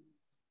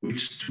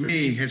 which to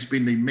me has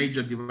been a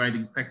major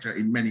dividing factor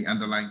in many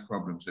underlying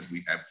problems that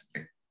we have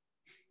today.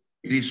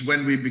 It is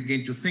when we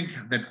begin to think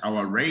that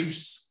our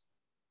race,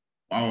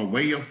 our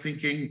way of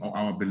thinking, or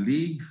our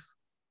belief,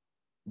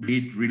 be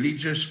it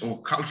religious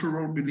or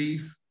cultural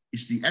belief,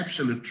 is the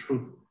absolute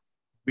truth.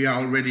 We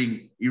are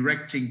already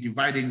erecting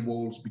dividing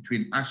walls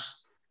between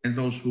us and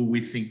those who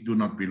we think do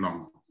not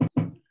belong.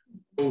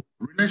 So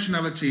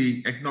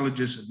relationality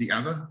acknowledges the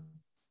other,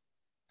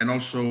 and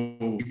also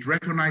it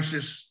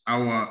recognizes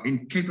our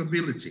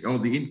incapability or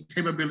the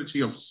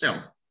incapability of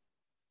self,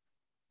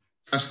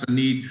 thus the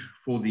need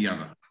for the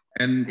other.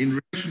 And in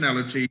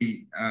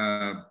relationality,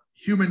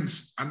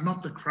 humans are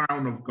not the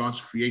crown of God's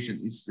creation.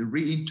 It's the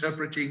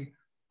reinterpreting,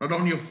 not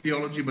only of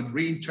theology, but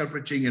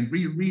reinterpreting and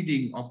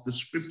rereading of the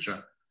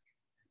scripture.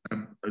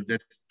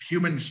 That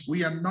humans,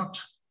 we are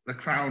not the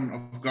crown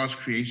of God's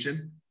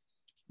creation,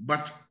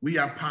 but we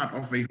are part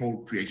of a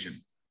whole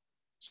creation.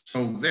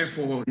 So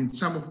therefore, in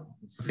some of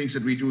the things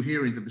that we do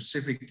here in the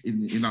Pacific,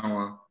 in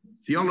our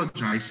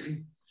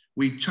theologizing,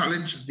 we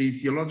challenge the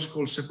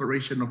theological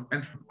separation of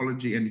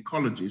anthropology and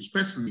ecology,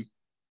 especially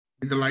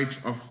in the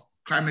light of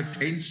climate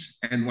change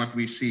and what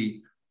we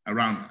see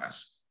around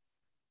us.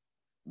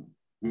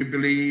 We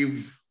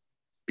believe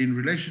in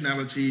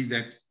relationality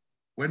that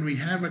when we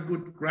have a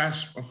good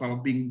grasp of our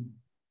being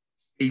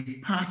a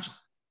part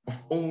of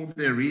all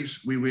there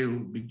is, we will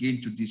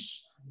begin to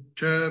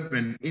disturb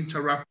and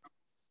interrupt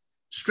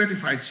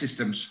stratified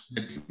systems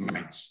that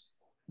divides.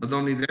 Not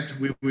only that,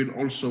 we will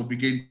also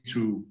begin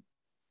to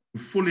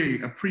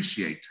fully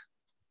appreciate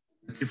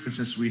the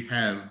differences we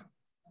have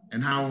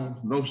and how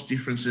those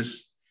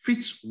differences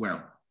fits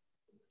well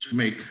to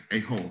make a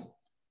whole.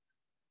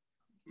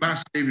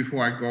 Lastly,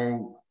 before I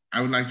go,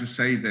 I would like to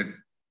say that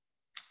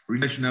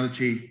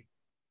relationality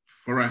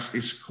for us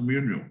is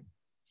communal.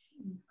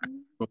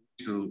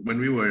 So when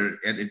we were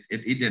at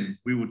Eden,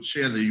 we would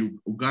share the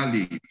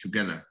ugali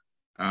together.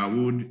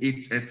 We would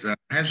eat at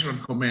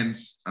Hezron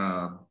Comen's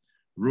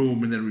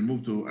room, and then we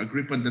moved to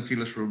Agrippa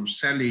Datila's room,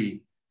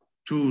 Sally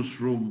Chu's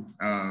room.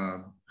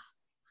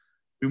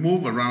 We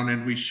move around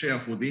and we share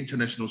for the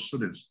international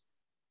students.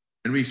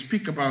 And we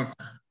speak about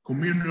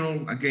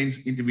communal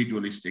against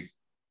individualistic.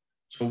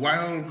 So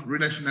while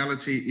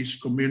relationality is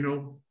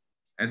communal,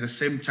 at the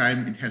same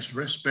time, it has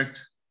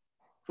respect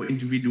for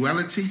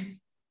individuality.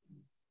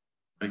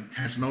 It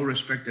has no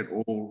respect at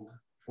all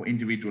for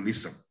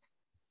individualism.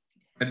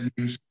 That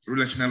means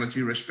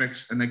relationality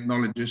respects and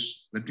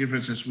acknowledges the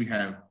differences we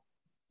have.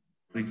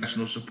 It does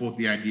not support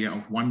the idea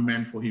of one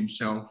man for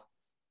himself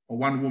or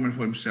one woman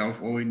for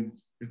himself, or in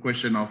the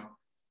question of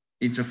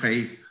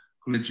interfaith,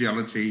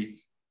 collegiality.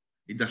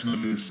 It does not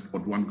even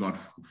support one God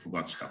for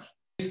God's self.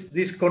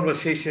 This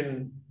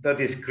conversation that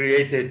is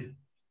created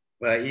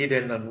by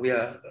Eden and we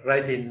are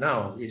right in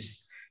now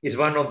is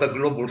one of the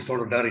global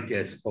solidarity,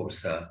 I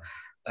suppose.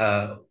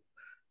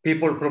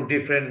 People from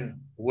different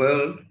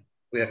world,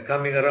 we are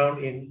coming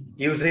around in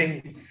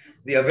using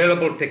the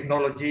available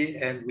technology,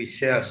 and we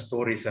share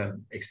stories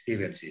and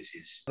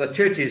experiences. The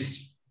church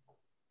is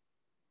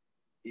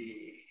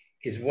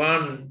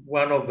one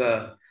of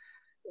the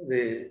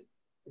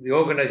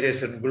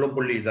organization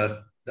globally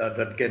that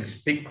can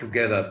speak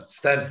together,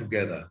 stand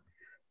together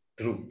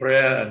through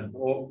prayer and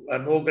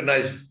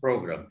organized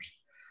programs,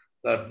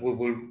 that we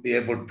will be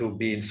able to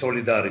be in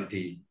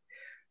solidarity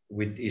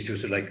with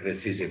issues like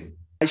racism.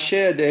 I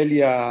shared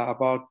earlier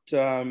about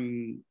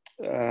the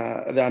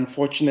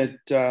unfortunate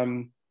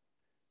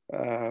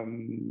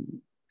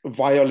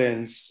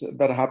violence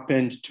that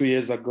happened 2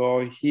 years ago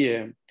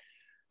here.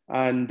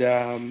 And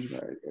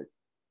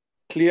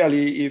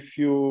clearly, if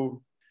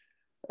you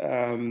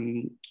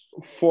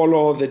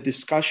follow the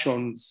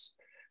discussions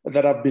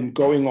that have been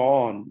going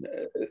on,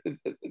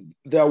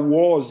 there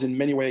was in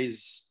many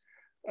ways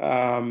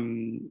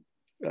tons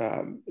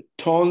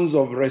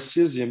of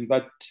racism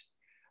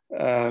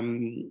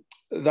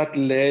that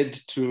led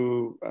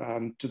to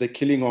the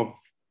killing of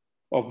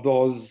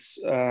those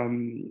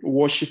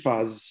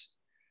worshippers.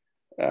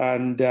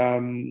 And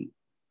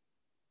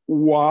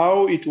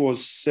while it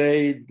was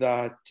said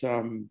that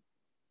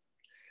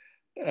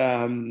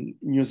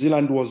New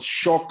Zealand was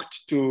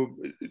shocked to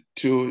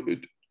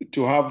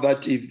have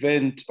that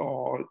event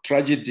or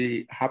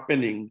tragedy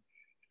happening,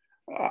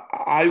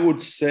 I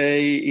would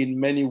say in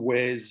many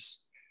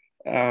ways,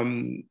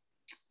 though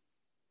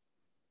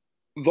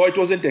it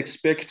wasn't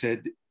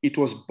expected, it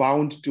was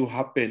bound to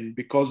happen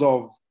because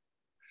of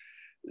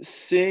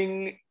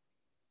seeing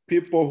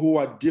people who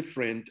are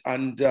different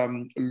and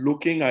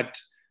looking at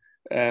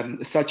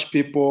such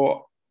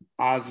people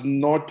as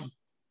not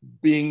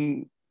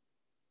being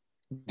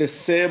the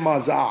same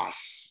as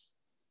us.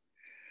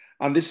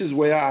 And this is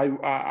where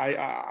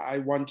I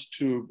want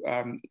to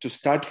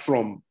start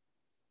from.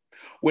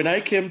 When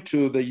I came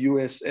to the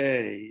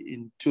USA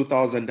in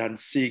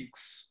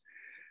 2006,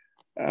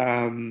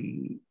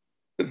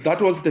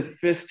 that was the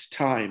first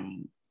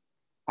time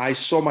I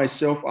saw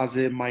myself as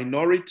a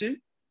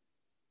minority.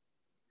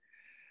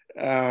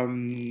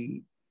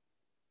 And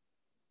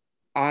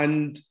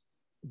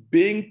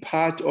being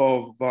part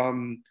of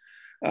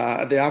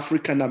the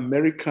African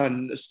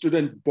American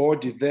student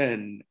body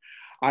then,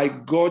 I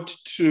got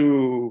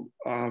to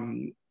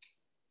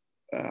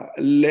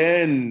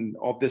learn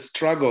of the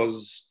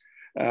struggles,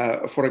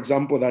 for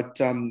example, that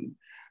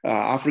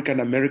African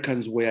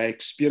Americans were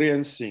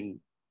experiencing.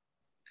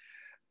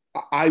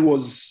 I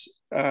was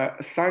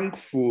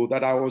thankful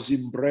that I was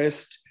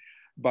embraced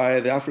by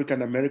the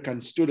African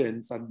American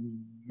students and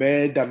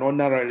made an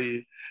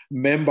honorary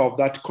member of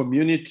that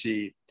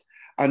community.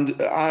 And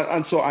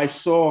so I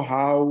saw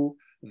how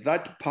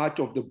that part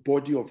of the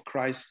body of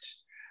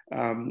Christ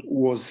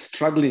was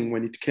struggling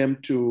when it came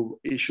to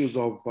issues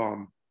of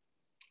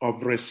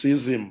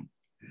racism.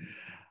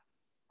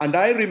 And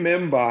I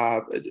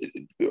remember,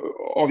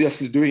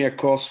 obviously, doing a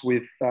course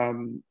with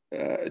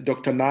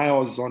Dr.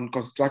 Niles on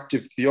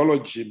constructive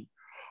theology.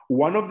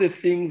 One of the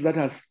things that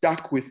has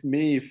stuck with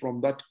me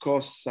from that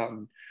course,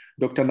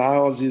 Dr.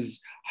 Niles,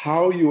 is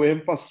how you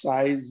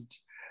emphasized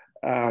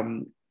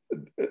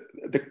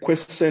the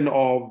question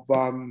of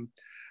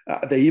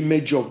the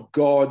image of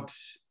God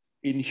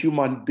in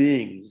human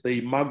beings, the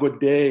imago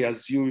Dei,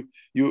 as you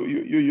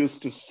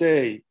used to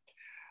say.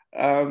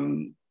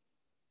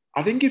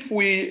 I think if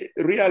we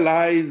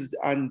realized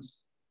and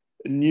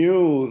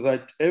knew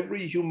that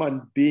every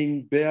human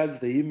being bears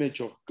the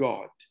image of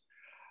God,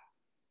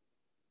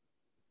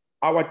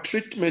 our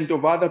treatment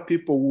of other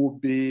people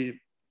would be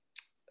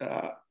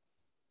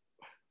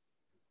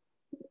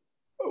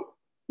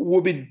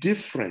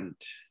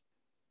different.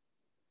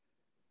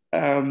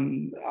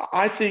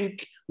 I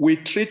think we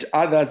treat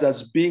others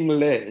as being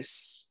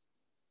less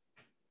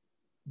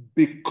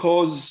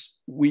because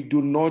we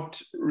do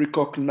not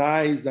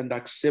recognize and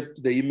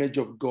accept the image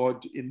of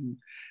God in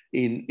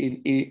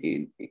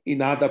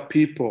other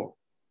people.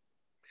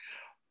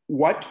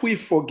 What we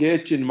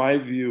forget, in my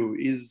view,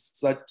 is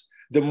that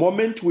the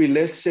moment we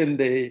lessen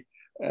the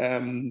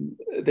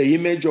the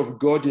image of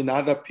God in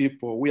other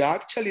people, we are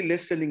actually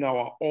lessening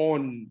our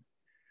own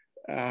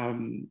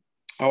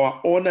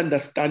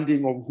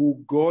understanding of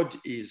who God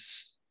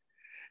is.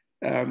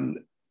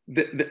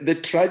 The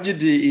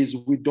tragedy is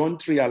we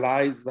don't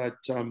realize that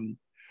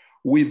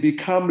we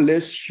become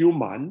less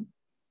human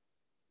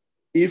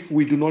if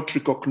we do not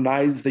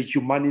recognize the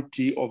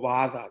humanity of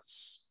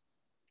others.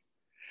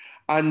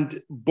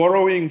 And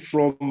borrowing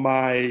from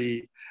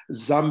my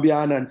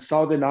Zambian and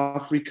Southern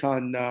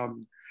African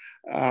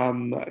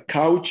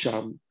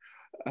culture,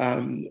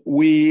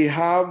 we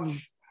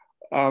have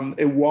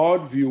a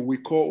worldview we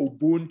call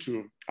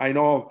Ubuntu. I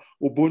know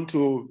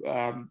Ubuntu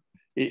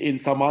in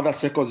some other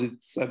circles,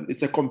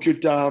 it's a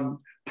computer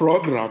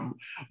program,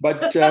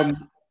 but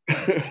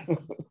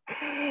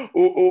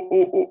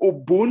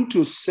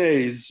Ubuntu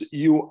says,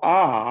 you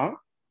are,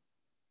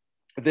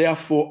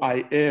 therefore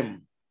I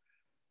am.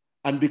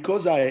 And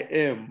because I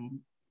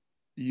am,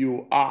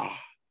 you are.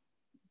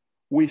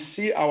 We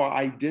see our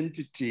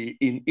identity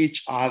in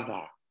each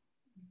other.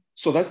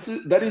 So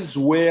that is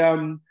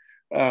where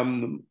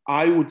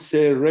I would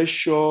say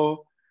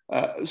racial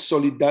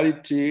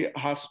solidarity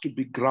has to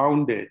be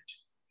grounded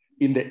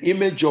in the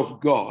image of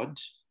God,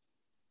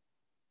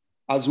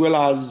 as well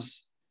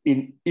as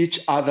in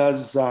each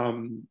other's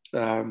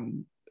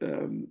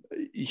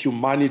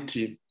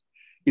humanity.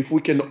 If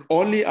we can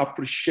only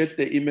appreciate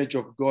the image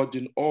of God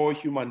in all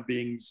human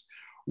beings,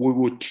 we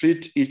will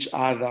treat each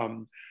other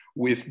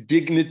with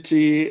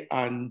dignity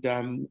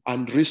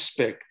and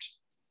respect.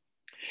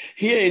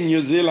 Here in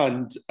New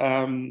Zealand,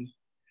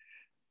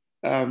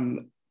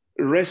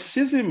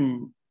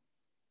 racism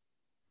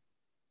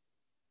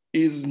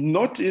is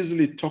not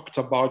easily talked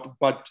about,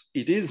 but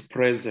it is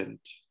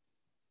present.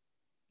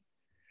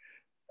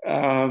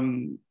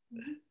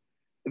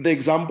 The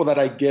example that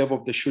I gave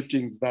of the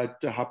shootings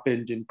that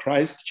happened in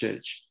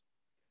Christchurch,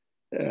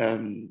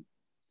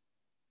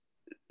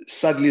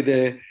 sadly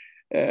the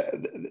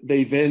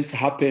events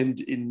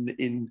happened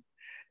in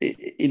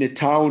a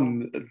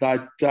town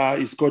that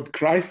is called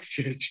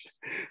Christchurch.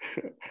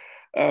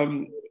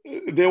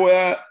 There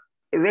were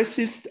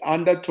racist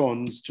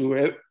undertones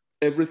to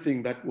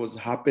everything that was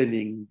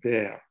happening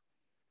there.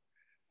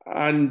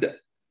 And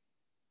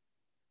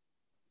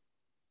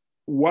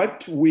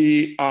what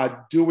we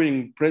are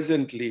doing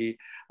presently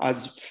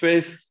as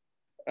faith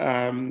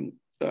and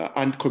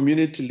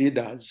community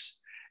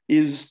leaders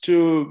is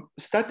to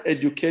start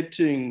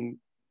educating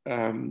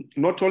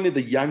not only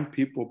the young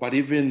people, but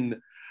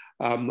even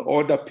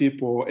older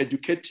people,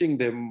 educating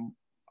them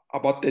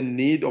about the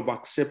need of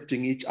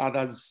accepting each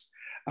other's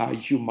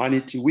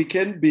humanity. We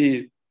can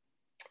be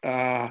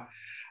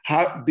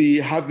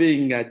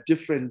having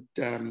different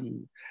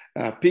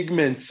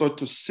pigments, so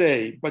to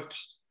say, but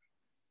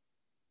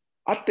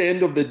at the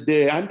end of the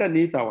day,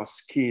 underneath our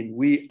skin,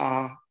 we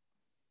are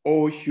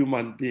all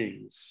human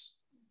beings.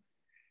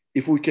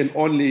 If we can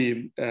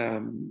only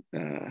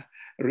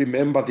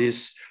remember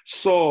this.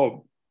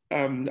 So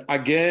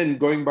again,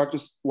 going back to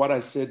what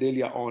I said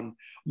earlier on,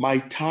 my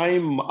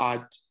time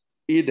at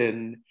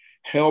Eden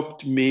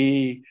helped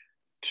me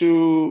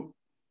to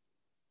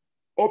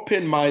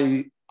open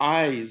my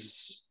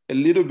eyes a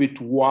little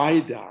bit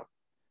wider,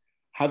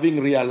 having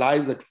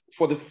realized that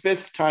for the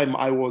first time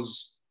I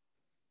was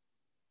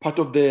part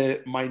of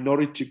the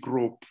minority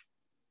group.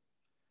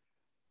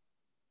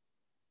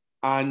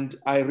 And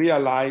I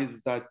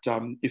realized that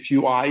if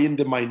you are in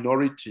the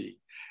minority,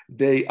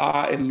 there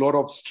are a lot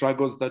of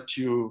struggles that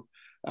you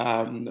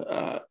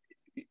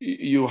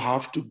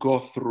have to go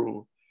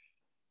through,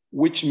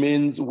 which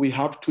means we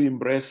have to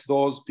embrace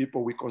those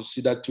people we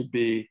consider to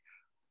be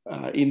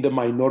in the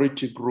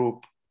minority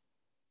group.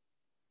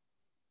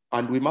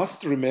 And we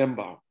must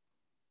remember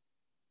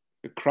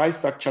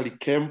Christ actually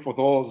came for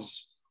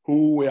those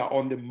who were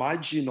on the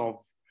margin of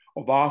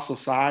our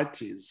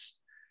societies.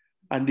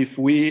 And if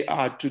we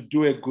are to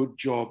do a good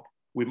job,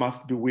 we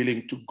must be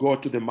willing to go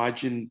to the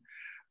margin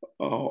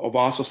of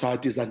our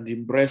societies and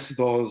embrace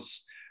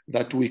those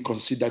that we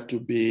consider to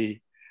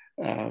be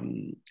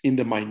in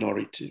the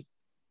minority.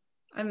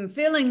 I'm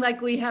feeling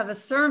like we have a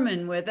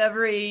sermon with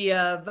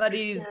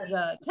everybody's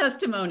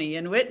testimony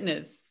and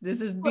witness.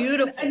 This is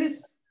beautiful. And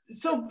it's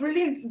so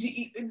brilliant.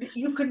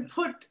 You can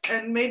put,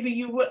 and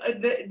maybe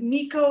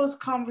Nico's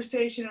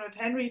conversation with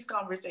Henry's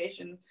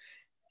conversation,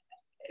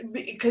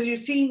 because you're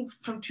seeing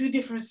from two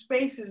different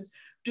spaces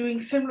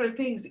doing similar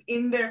things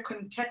in their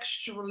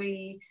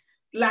contextually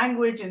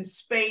language and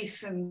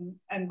space and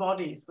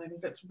bodies. I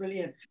think that's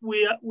brilliant.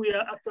 We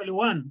are actually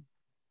one.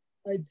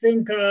 I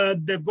think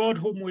the God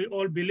whom we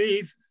all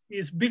believe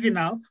is big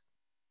enough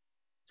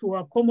to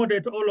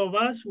accommodate all of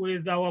us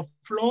with our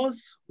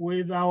flaws,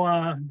 with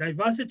our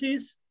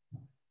diversities,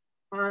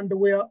 and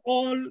we are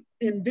all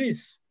in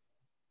this.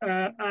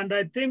 And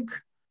I think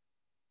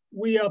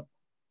we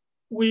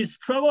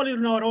struggle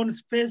in our own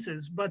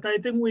spaces, but I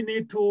think we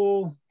need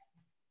to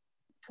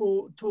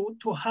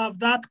have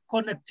that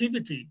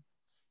connectivity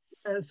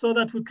so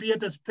that we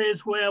create a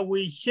space where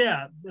we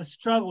share the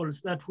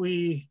struggles that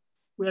we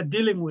are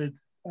dealing with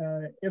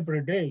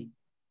every day.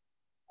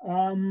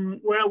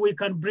 where we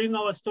can bring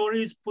our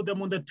stories, put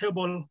them on the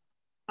table,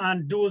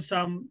 and do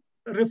some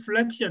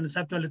reflections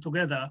actually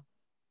together.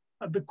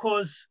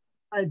 Because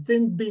I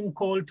think being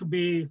called to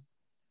be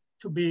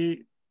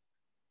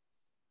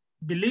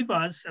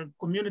believers, a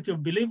community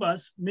of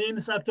believers,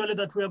 means actually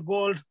that we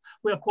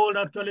are called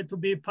actually to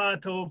be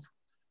part of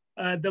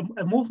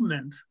a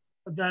movement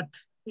that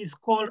is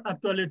called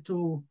actually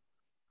to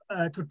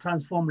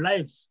transform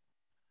lives.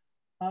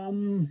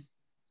 I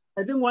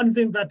think one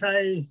thing that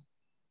I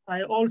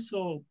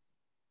also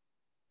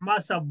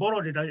must have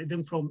borrowed it, I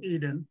think, from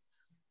Eden,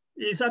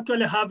 is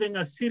actually having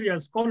a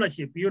serious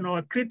scholarship,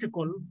 a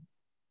critical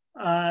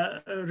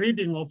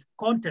reading of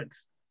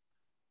context.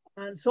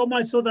 And so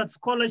much so that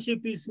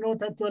scholarship is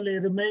not actually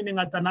remaining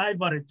at an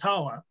ivory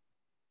tower.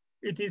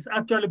 It is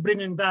actually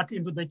bringing that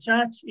into the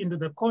church, into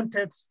the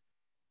context.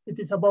 It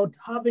is about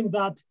having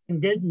that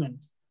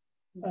engagement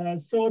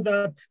so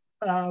that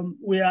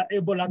we are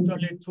able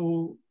actually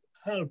to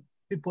help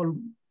people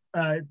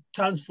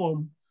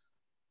transform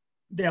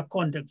their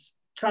context,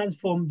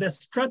 transform the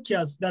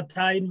structures that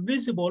are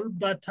invisible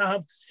but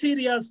have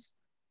serious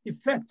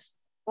effects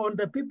on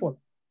the people.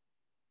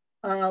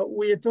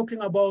 We are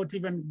talking about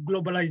even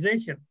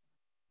globalization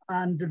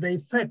and the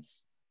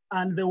effects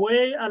and the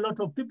way a lot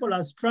of people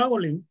are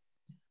struggling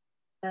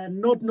and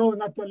not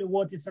knowing actually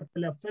what is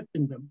actually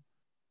affecting them.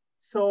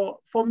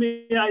 So for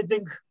me, I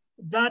think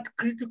that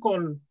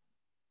critical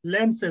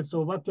lenses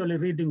of actually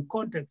reading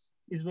context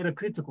is very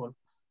critical.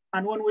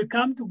 And when we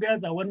come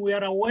together, when we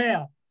are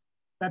aware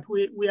that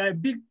we are a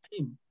big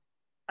team,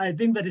 I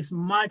think that is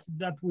much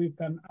that we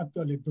can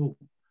actually do.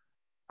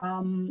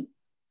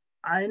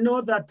 I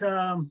know that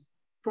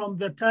from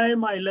the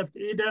time I left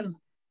Eden,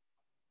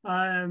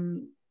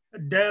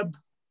 Deb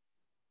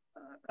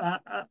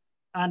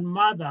and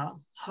Mother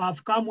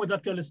have come with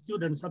actually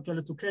students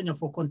actually to Kenya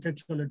for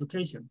contextual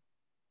education.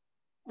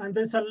 And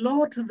there's a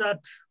lot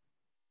that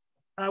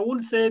I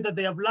wouldn't say that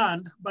they have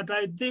learned, but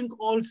I think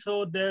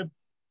also the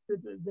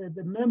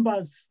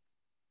members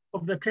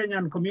of the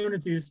Kenyan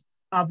communities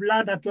have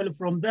learned actually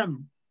from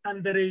them.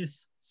 And there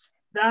is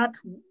that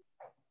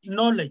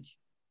knowledge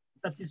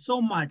that is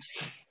so much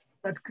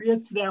that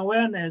creates the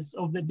awareness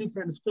of the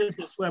different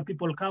spaces where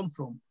people come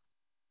from.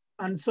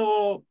 And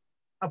so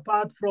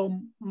apart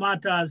from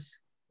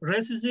matters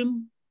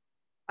racism,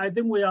 I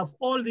think we have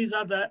all these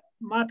other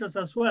matters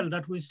as well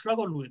that we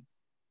struggle with,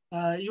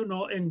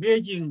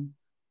 engaging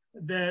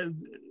the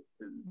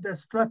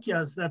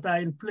structures that are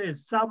in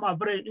place. Some are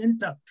very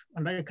intact.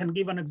 And I can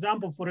give an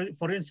example,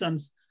 for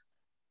instance,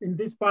 in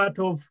this part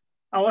of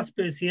our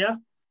space here,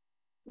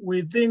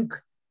 we think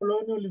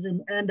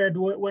colonialism ended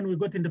when we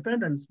got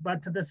independence,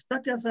 but the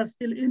structures are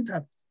still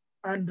intact.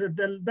 And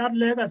that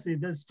legacy,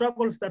 the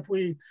struggles that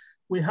we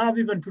have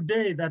even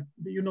today, that,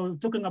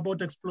 talking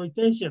about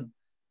exploitation,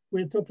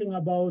 we're talking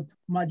about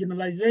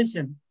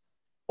marginalization,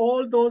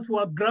 all those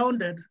were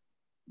grounded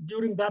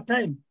during that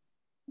time.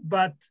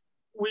 But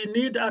we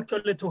need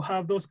actually to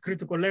have those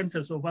critical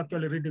lenses of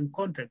actually reading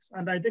context.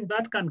 And I think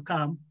that can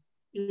come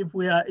if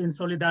we are in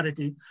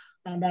solidarity.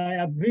 And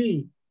I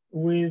agree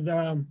with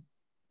our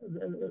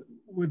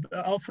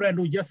friend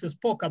who just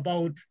spoke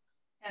about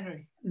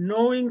Henry,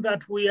 knowing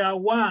that we are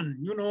one,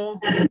 we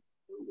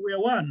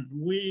are one.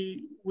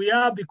 We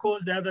are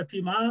because the other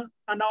team are,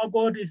 and our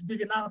God is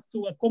big enough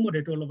to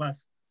accommodate all of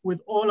us with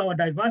all our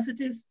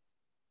diversities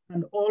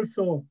and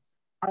also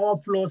our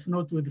flaws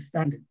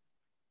notwithstanding.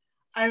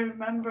 I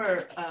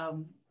remember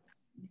an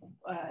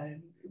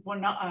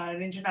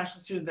international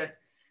student that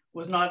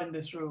was not in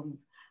this room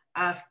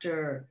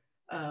after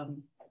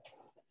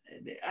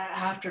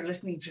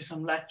listening to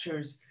some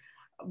lectures,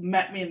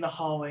 met me in the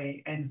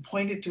hallway and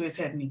pointed to his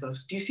head and he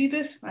goes, "Do you see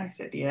this?" And I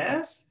said,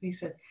 "Yes." He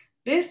said,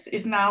 "This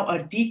is now a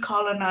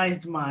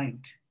decolonized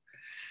mind.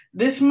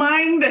 This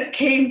mind that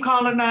came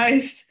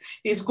colonized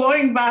is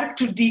going back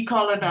to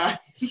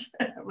decolonize."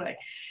 Right.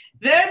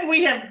 Then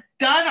we have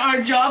done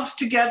our jobs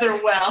together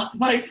well,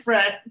 my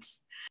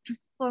friends.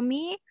 For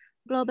me,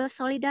 global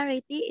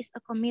solidarity is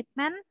a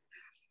commitment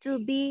to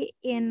be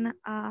in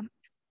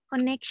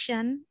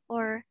connection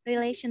or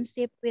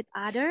relationship with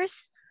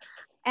others.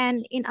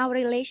 And in our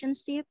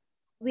relationship,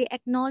 we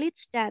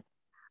acknowledge that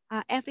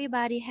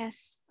everybody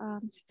has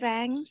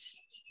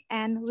strengths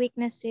and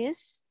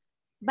weaknesses,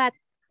 but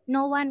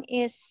no one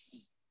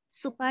is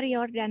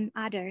superior than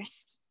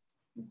others.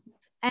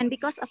 And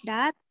because of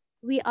that,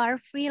 we are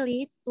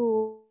freely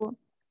to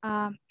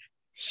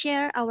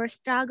share our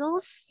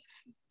struggles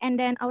and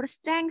then our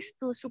strengths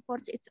to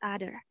support each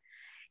other.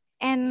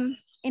 And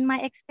in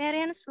my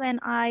experience, when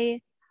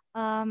I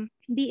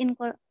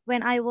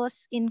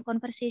was in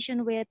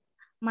conversation with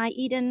my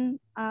Eden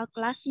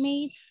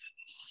classmates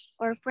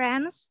or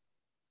friends,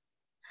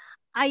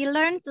 I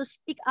learned to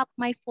speak up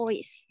my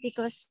voice,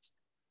 because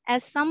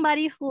as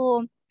somebody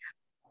who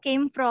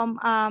came from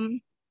a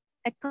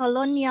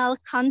colonial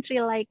country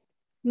like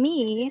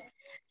me,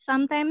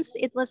 sometimes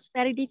it was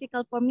very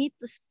difficult for me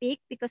to speak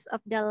because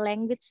of the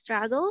language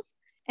struggles.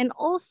 And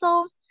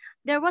also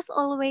there was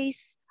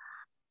always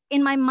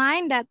in my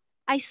mind that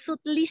I should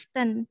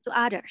listen to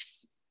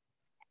others.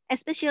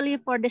 especially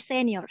for the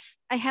seniors.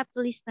 I have to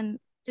listen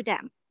to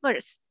them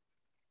first.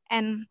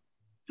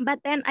 But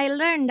then I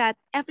learned that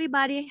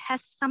everybody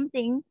has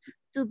something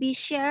to be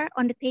shared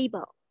on the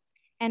table.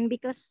 And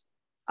because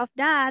of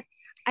that,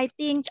 I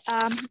think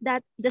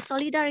that the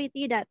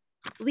solidarity that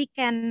we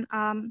can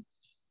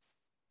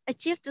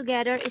achieve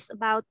together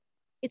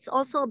it's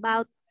also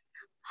about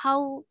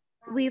how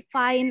we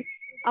find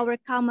our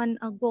common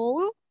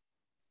goal,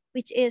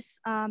 which is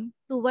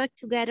to work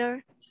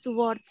together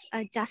towards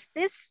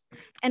justice,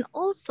 and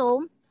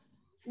also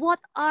what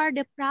are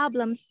the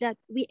problems that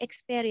we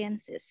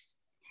experiences.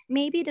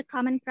 Maybe the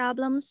common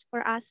problems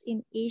for us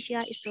in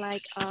Asia is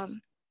like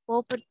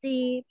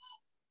poverty,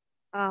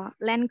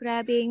 land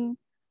grabbing,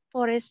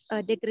 forest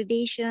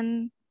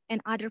degradation,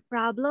 and other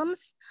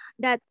problems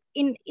that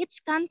in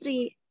each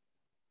country,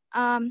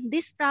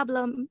 this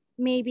problem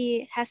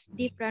maybe has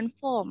different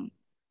form.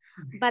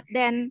 But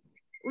then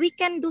we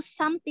can do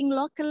something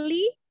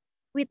locally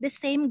with the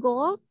same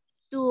goal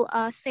to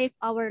save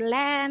our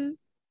land,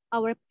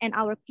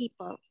 our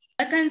people.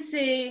 I can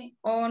say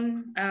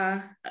on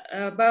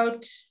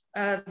about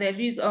the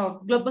rise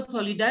of global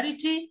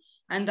solidarity,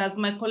 and as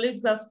my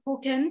colleagues have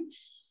spoken,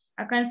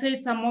 I can say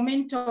it's a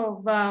moment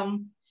of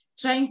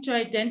trying to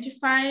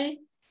identify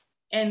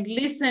and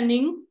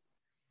listening,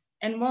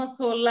 and more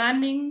so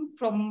learning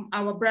from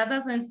our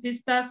brothers and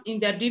sisters in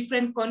their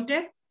different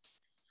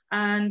contexts.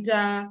 And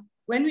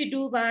when we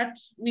do that,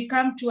 we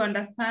come to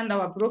understand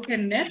our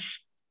brokenness.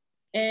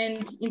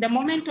 And in the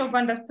moment of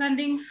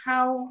understanding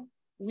how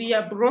we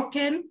are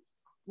broken,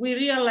 we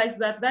realize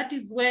that that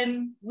is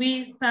when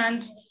we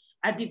stand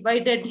a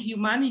divided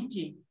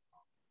humanity.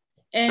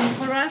 And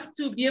for us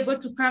to be able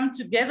to come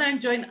together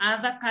and join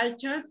other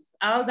cultures,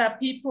 other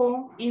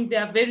people in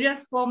their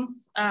various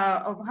forms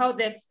of how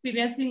they're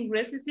experiencing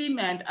racism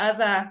and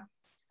other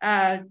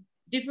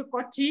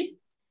difficulty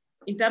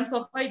in terms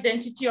of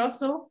identity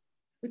also,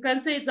 we can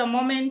say it's a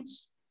moment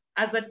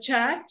as a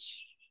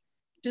church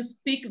to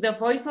speak the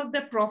voice of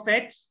the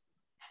prophet.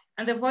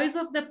 And the voice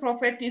of the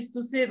prophet is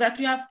to say that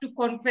we have to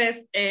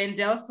confess and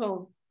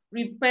also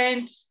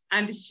repent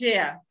and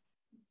share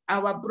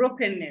our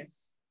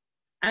brokenness.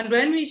 And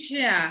when we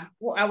share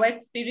our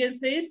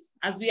experiences,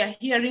 as we are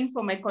hearing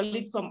from my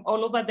colleagues from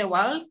all over the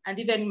world, and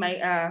even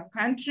my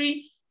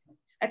country,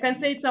 I can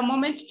say it's a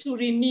moment to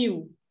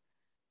renew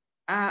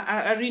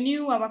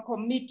our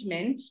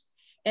commitment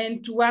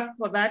and to work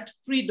for that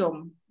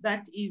freedom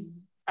that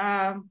is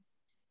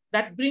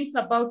that brings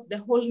about the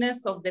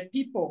wholeness of the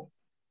people.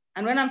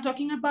 And when I'm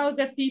talking about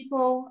the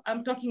people,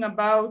 I'm talking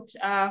about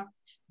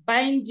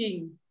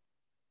binding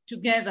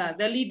together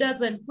the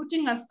leaders and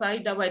putting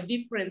aside our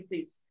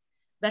differences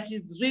that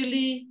is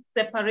really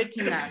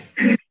separating us,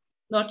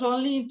 not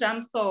only in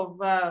terms of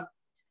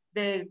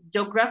the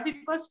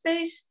geographical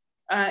space,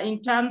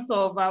 in terms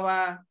of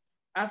our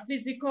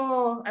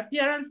physical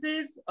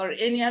appearances or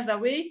any other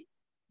way,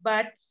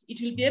 but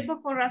it will be able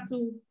for us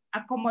to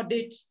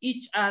accommodate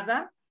each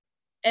other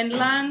and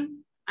learn,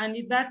 and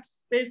in that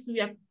space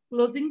we are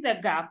closing the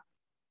gap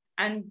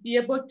and be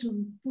able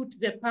to put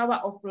the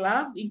power of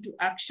love into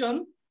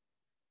action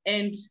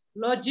and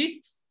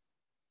logics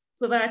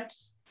so that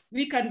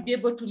we can be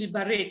able to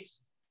liberate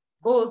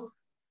both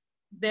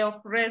the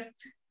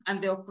oppressed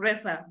and the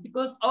oppressor,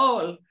 because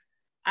all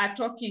are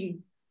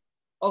talking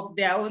of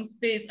their own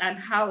space and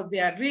how they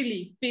are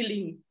really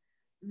feeling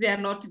they are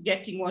not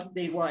getting what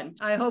they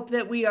want. I hope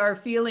that we are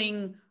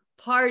feeling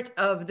part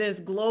of this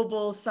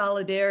global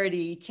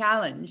solidarity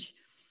challenge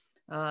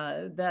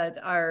that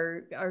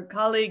our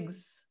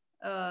colleagues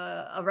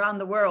around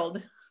the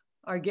world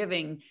are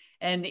giving.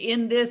 And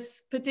in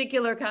this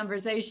particular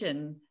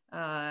conversation,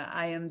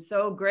 I am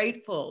so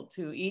grateful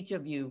to each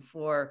of you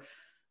for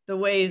the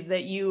ways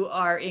that you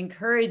are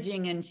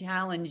encouraging and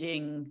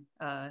challenging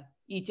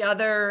each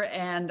other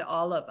and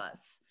all of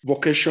us.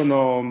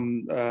 Vocational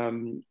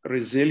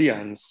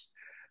resilience.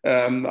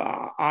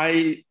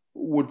 I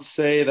would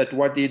say that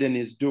what Eden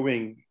is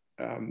doing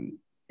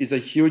is a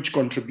huge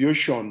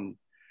contribution,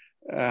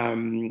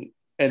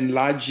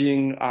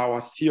 enlarging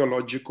our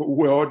theological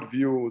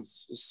worldviews,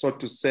 so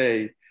to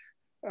say,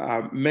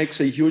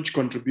 makes a huge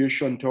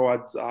contribution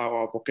towards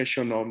our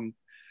vocational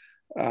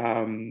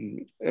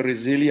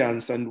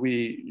resilience, and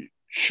we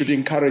should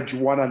encourage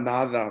one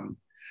another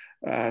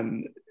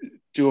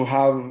to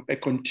have a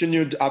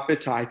continued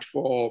appetite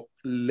for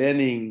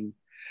learning.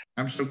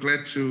 I'm so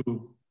glad to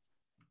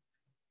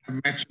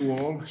have met you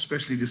all,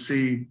 especially to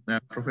see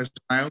Professor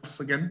Miles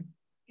again.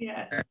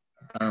 Yeah.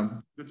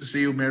 Good to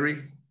see you, Mary.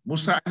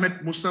 Musa, I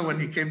met Musa when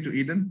he came to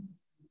Eden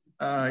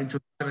in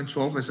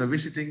 2012 as a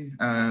visiting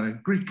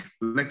Greek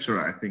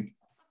lecturer, I think.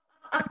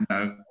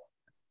 And,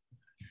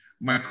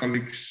 my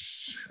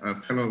colleagues,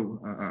 fellow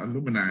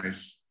alumni,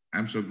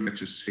 I'm so glad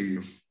to see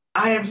you.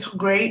 I am so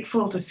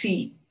grateful to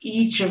see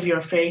each of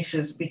your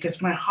faces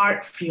because my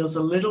heart feels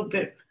a lot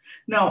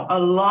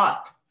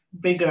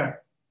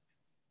bigger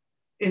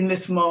in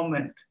this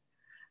moment.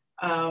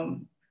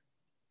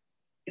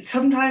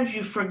 Sometimes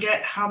you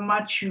forget how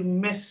much you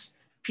miss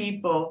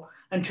people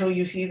until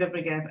you see them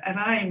again. And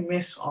I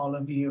miss all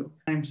of you.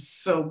 I'm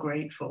so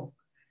grateful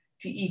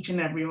to each and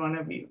every one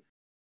of you.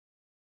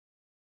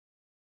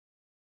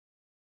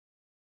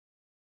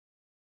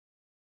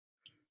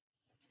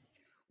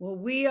 Well,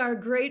 we are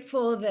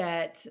grateful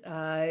that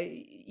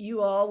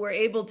you all were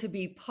able to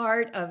be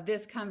part of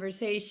this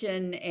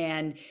conversation,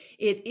 and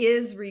it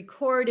is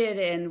recorded,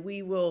 and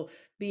we will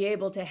be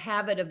able to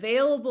have it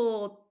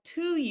available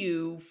to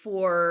you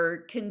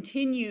for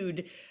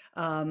continued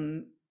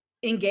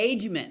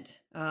engagement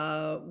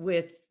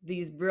with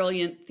these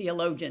brilliant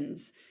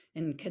theologians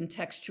and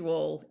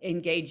contextual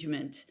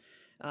engagement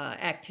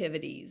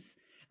activities.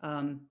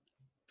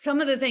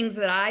 Some of the things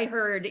that I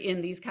heard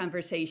in these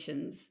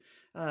conversations,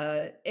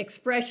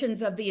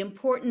 expressions of the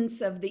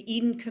importance of the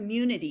Eden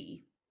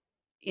community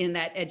in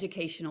that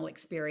educational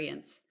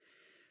experience.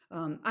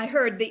 I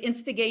heard the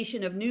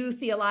instigation of new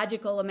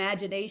theological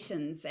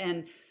imaginations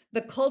and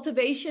the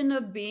cultivation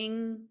of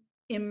being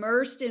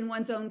immersed in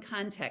one's own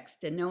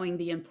context and knowing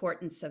the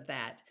importance of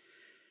that.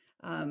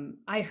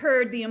 I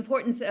heard the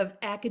importance of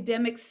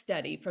academic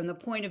study from the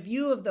point of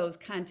view of those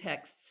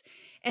contexts.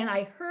 And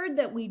I heard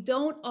that we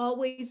don't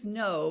always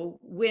know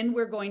when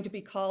we're going to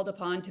be called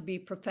upon to be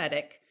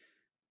prophetic,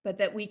 but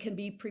that we can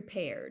be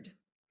prepared.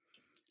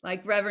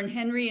 Like Reverend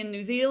Henry in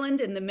New Zealand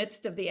in the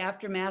midst of the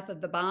aftermath of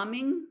the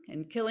bombing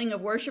and killing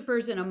of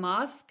worshipers in a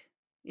mosque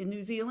in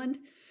New Zealand,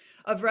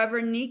 of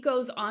Reverend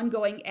Nico's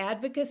ongoing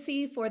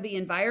advocacy for the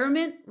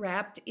environment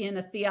wrapped in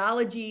a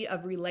theology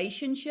of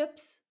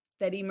relationships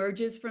that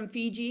emerges from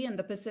Fiji and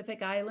the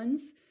Pacific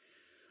Islands,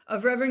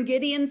 of Reverend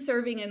Gideon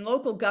serving in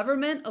local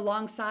government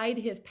alongside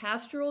his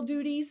pastoral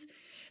duties,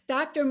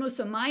 Dr.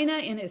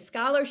 Musamaina in his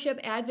scholarship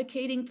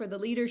advocating for the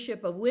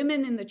leadership of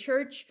women in the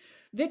church,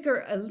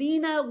 Vicar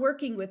Alina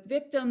working with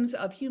victims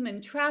of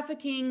human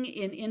trafficking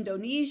in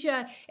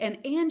Indonesia,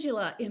 and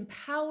Angela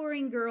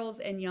empowering girls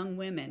and young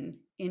women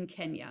in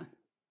Kenya.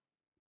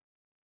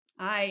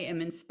 I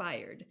am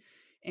inspired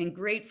and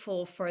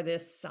grateful for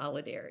this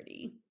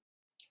solidarity.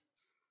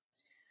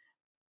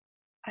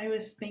 I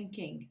was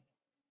thinking,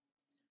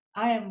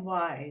 I am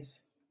wise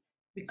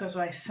because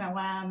I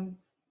swam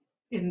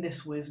in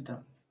this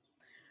wisdom.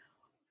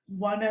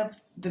 One of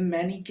the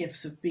many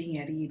gifts of being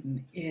at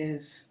Eden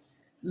is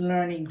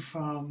learning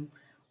from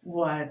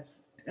what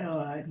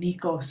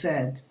Nico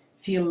said,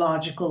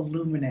 theological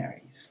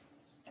luminaries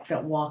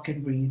that walk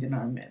and breathe in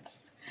our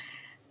midst.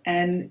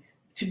 And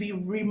to be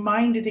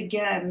reminded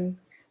again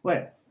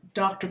what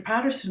Dr.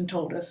 Patterson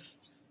told us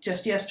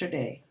just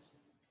yesterday.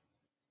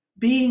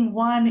 Being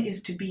one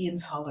is to be in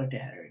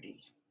solidarity.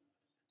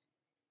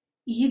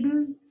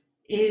 Eden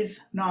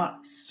is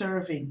not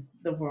serving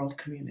the world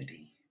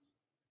community.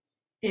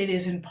 It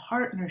is in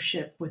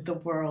partnership with the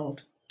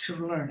world to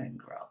learn and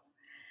grow.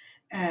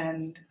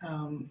 And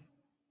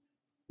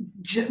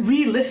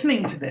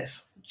re-listening to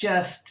this,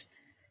 just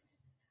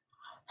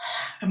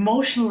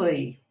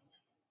emotionally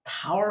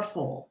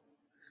powerful,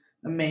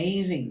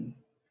 amazing.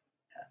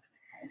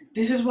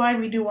 This is why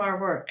we do our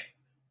work.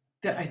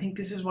 I think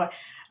this is why.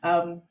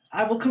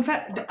 I will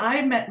confess,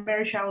 I met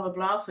Mary Sharla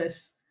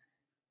Blaufus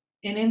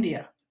in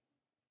India,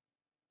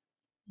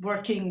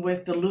 working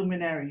with the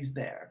luminaries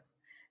there,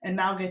 and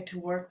now get to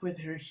work with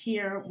her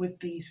here with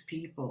these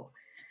people.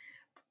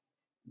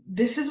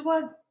 This is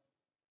what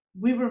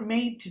we were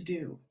made to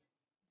do.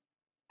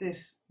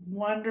 This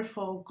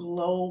wonderful,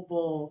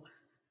 global,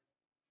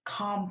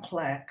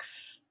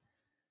 complex,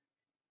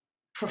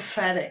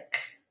 prophetic,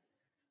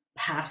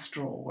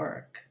 pastoral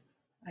work.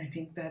 I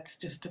think that's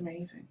just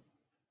amazing.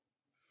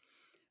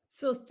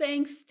 So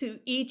thanks to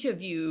each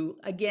of you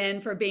again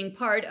for being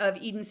part of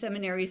Eden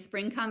Seminary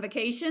Spring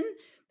Convocation,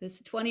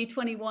 this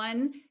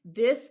 2021.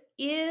 This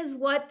is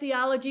what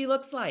theology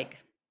looks like.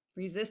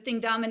 Resisting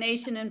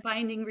domination and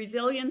finding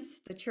resilience,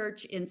 the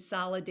church in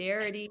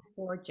solidarity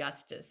for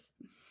justice.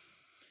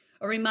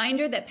 A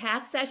reminder that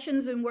past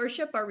sessions in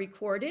worship are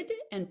recorded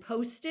and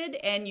posted,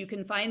 and you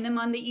can find them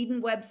on the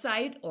Eden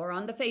website or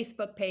on the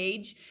Facebook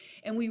page.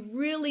 And we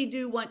really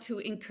do want to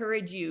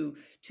encourage you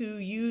to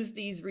use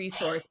these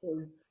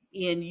resources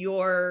in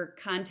your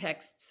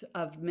contexts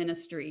of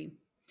ministry.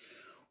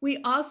 We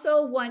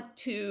also want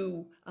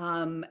to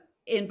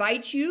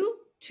invite you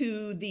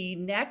to the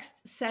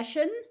next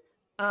session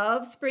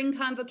of Spring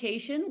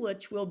Convocation,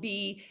 which will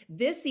be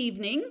this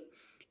evening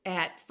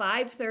at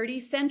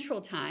 5:30 Central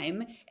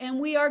Time,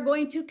 and we are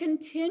going to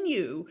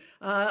continue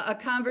a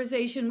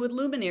conversation with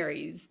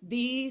luminaries.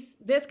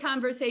 This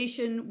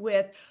conversation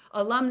with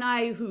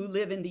alumni who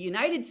live in the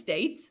United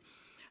States,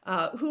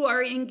 who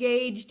are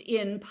engaged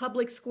in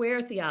public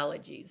square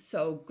theologies,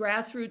 so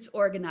grassroots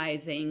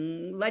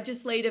organizing,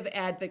 legislative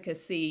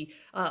advocacy,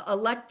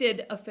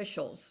 elected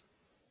officials.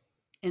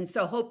 And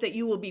so hope that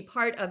you will be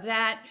part of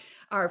that.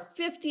 Our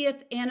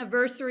 50th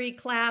anniversary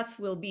class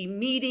will be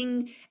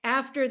meeting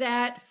after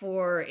that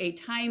for a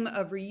time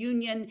of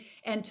reunion.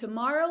 And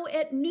tomorrow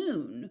at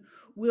noon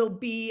will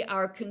be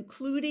our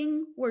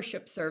concluding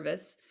worship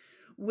service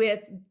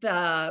with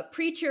the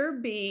preacher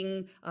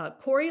being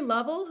Corey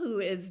Lovell, who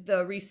is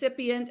the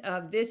recipient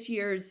of this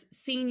year's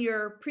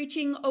Senior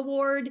Preaching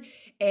Award.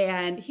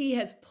 And he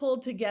has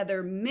pulled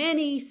together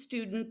many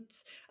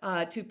students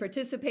to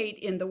participate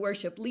in the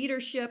worship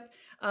leadership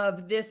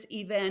of this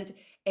event.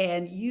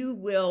 And you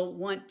will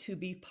want to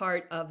be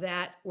part of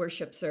that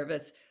worship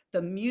service.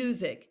 The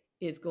music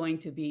is going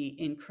to be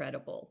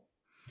incredible.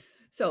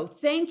 So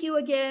thank you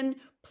again.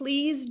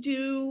 Please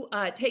do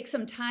take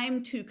some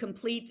time to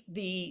complete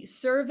the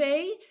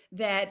survey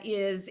that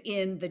is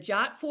in the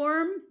JOT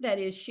form that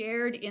is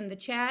shared in the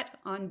chat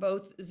on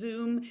both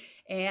Zoom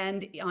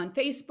and on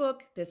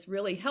Facebook. This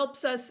really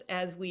helps us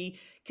as we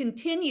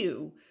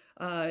continue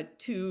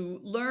to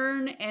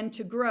learn and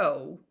to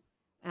grow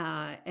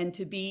and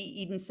to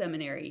be Eden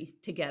Seminary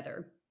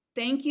together.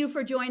 Thank you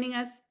for joining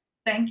us.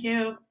 Thank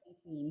you. See you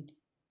soon.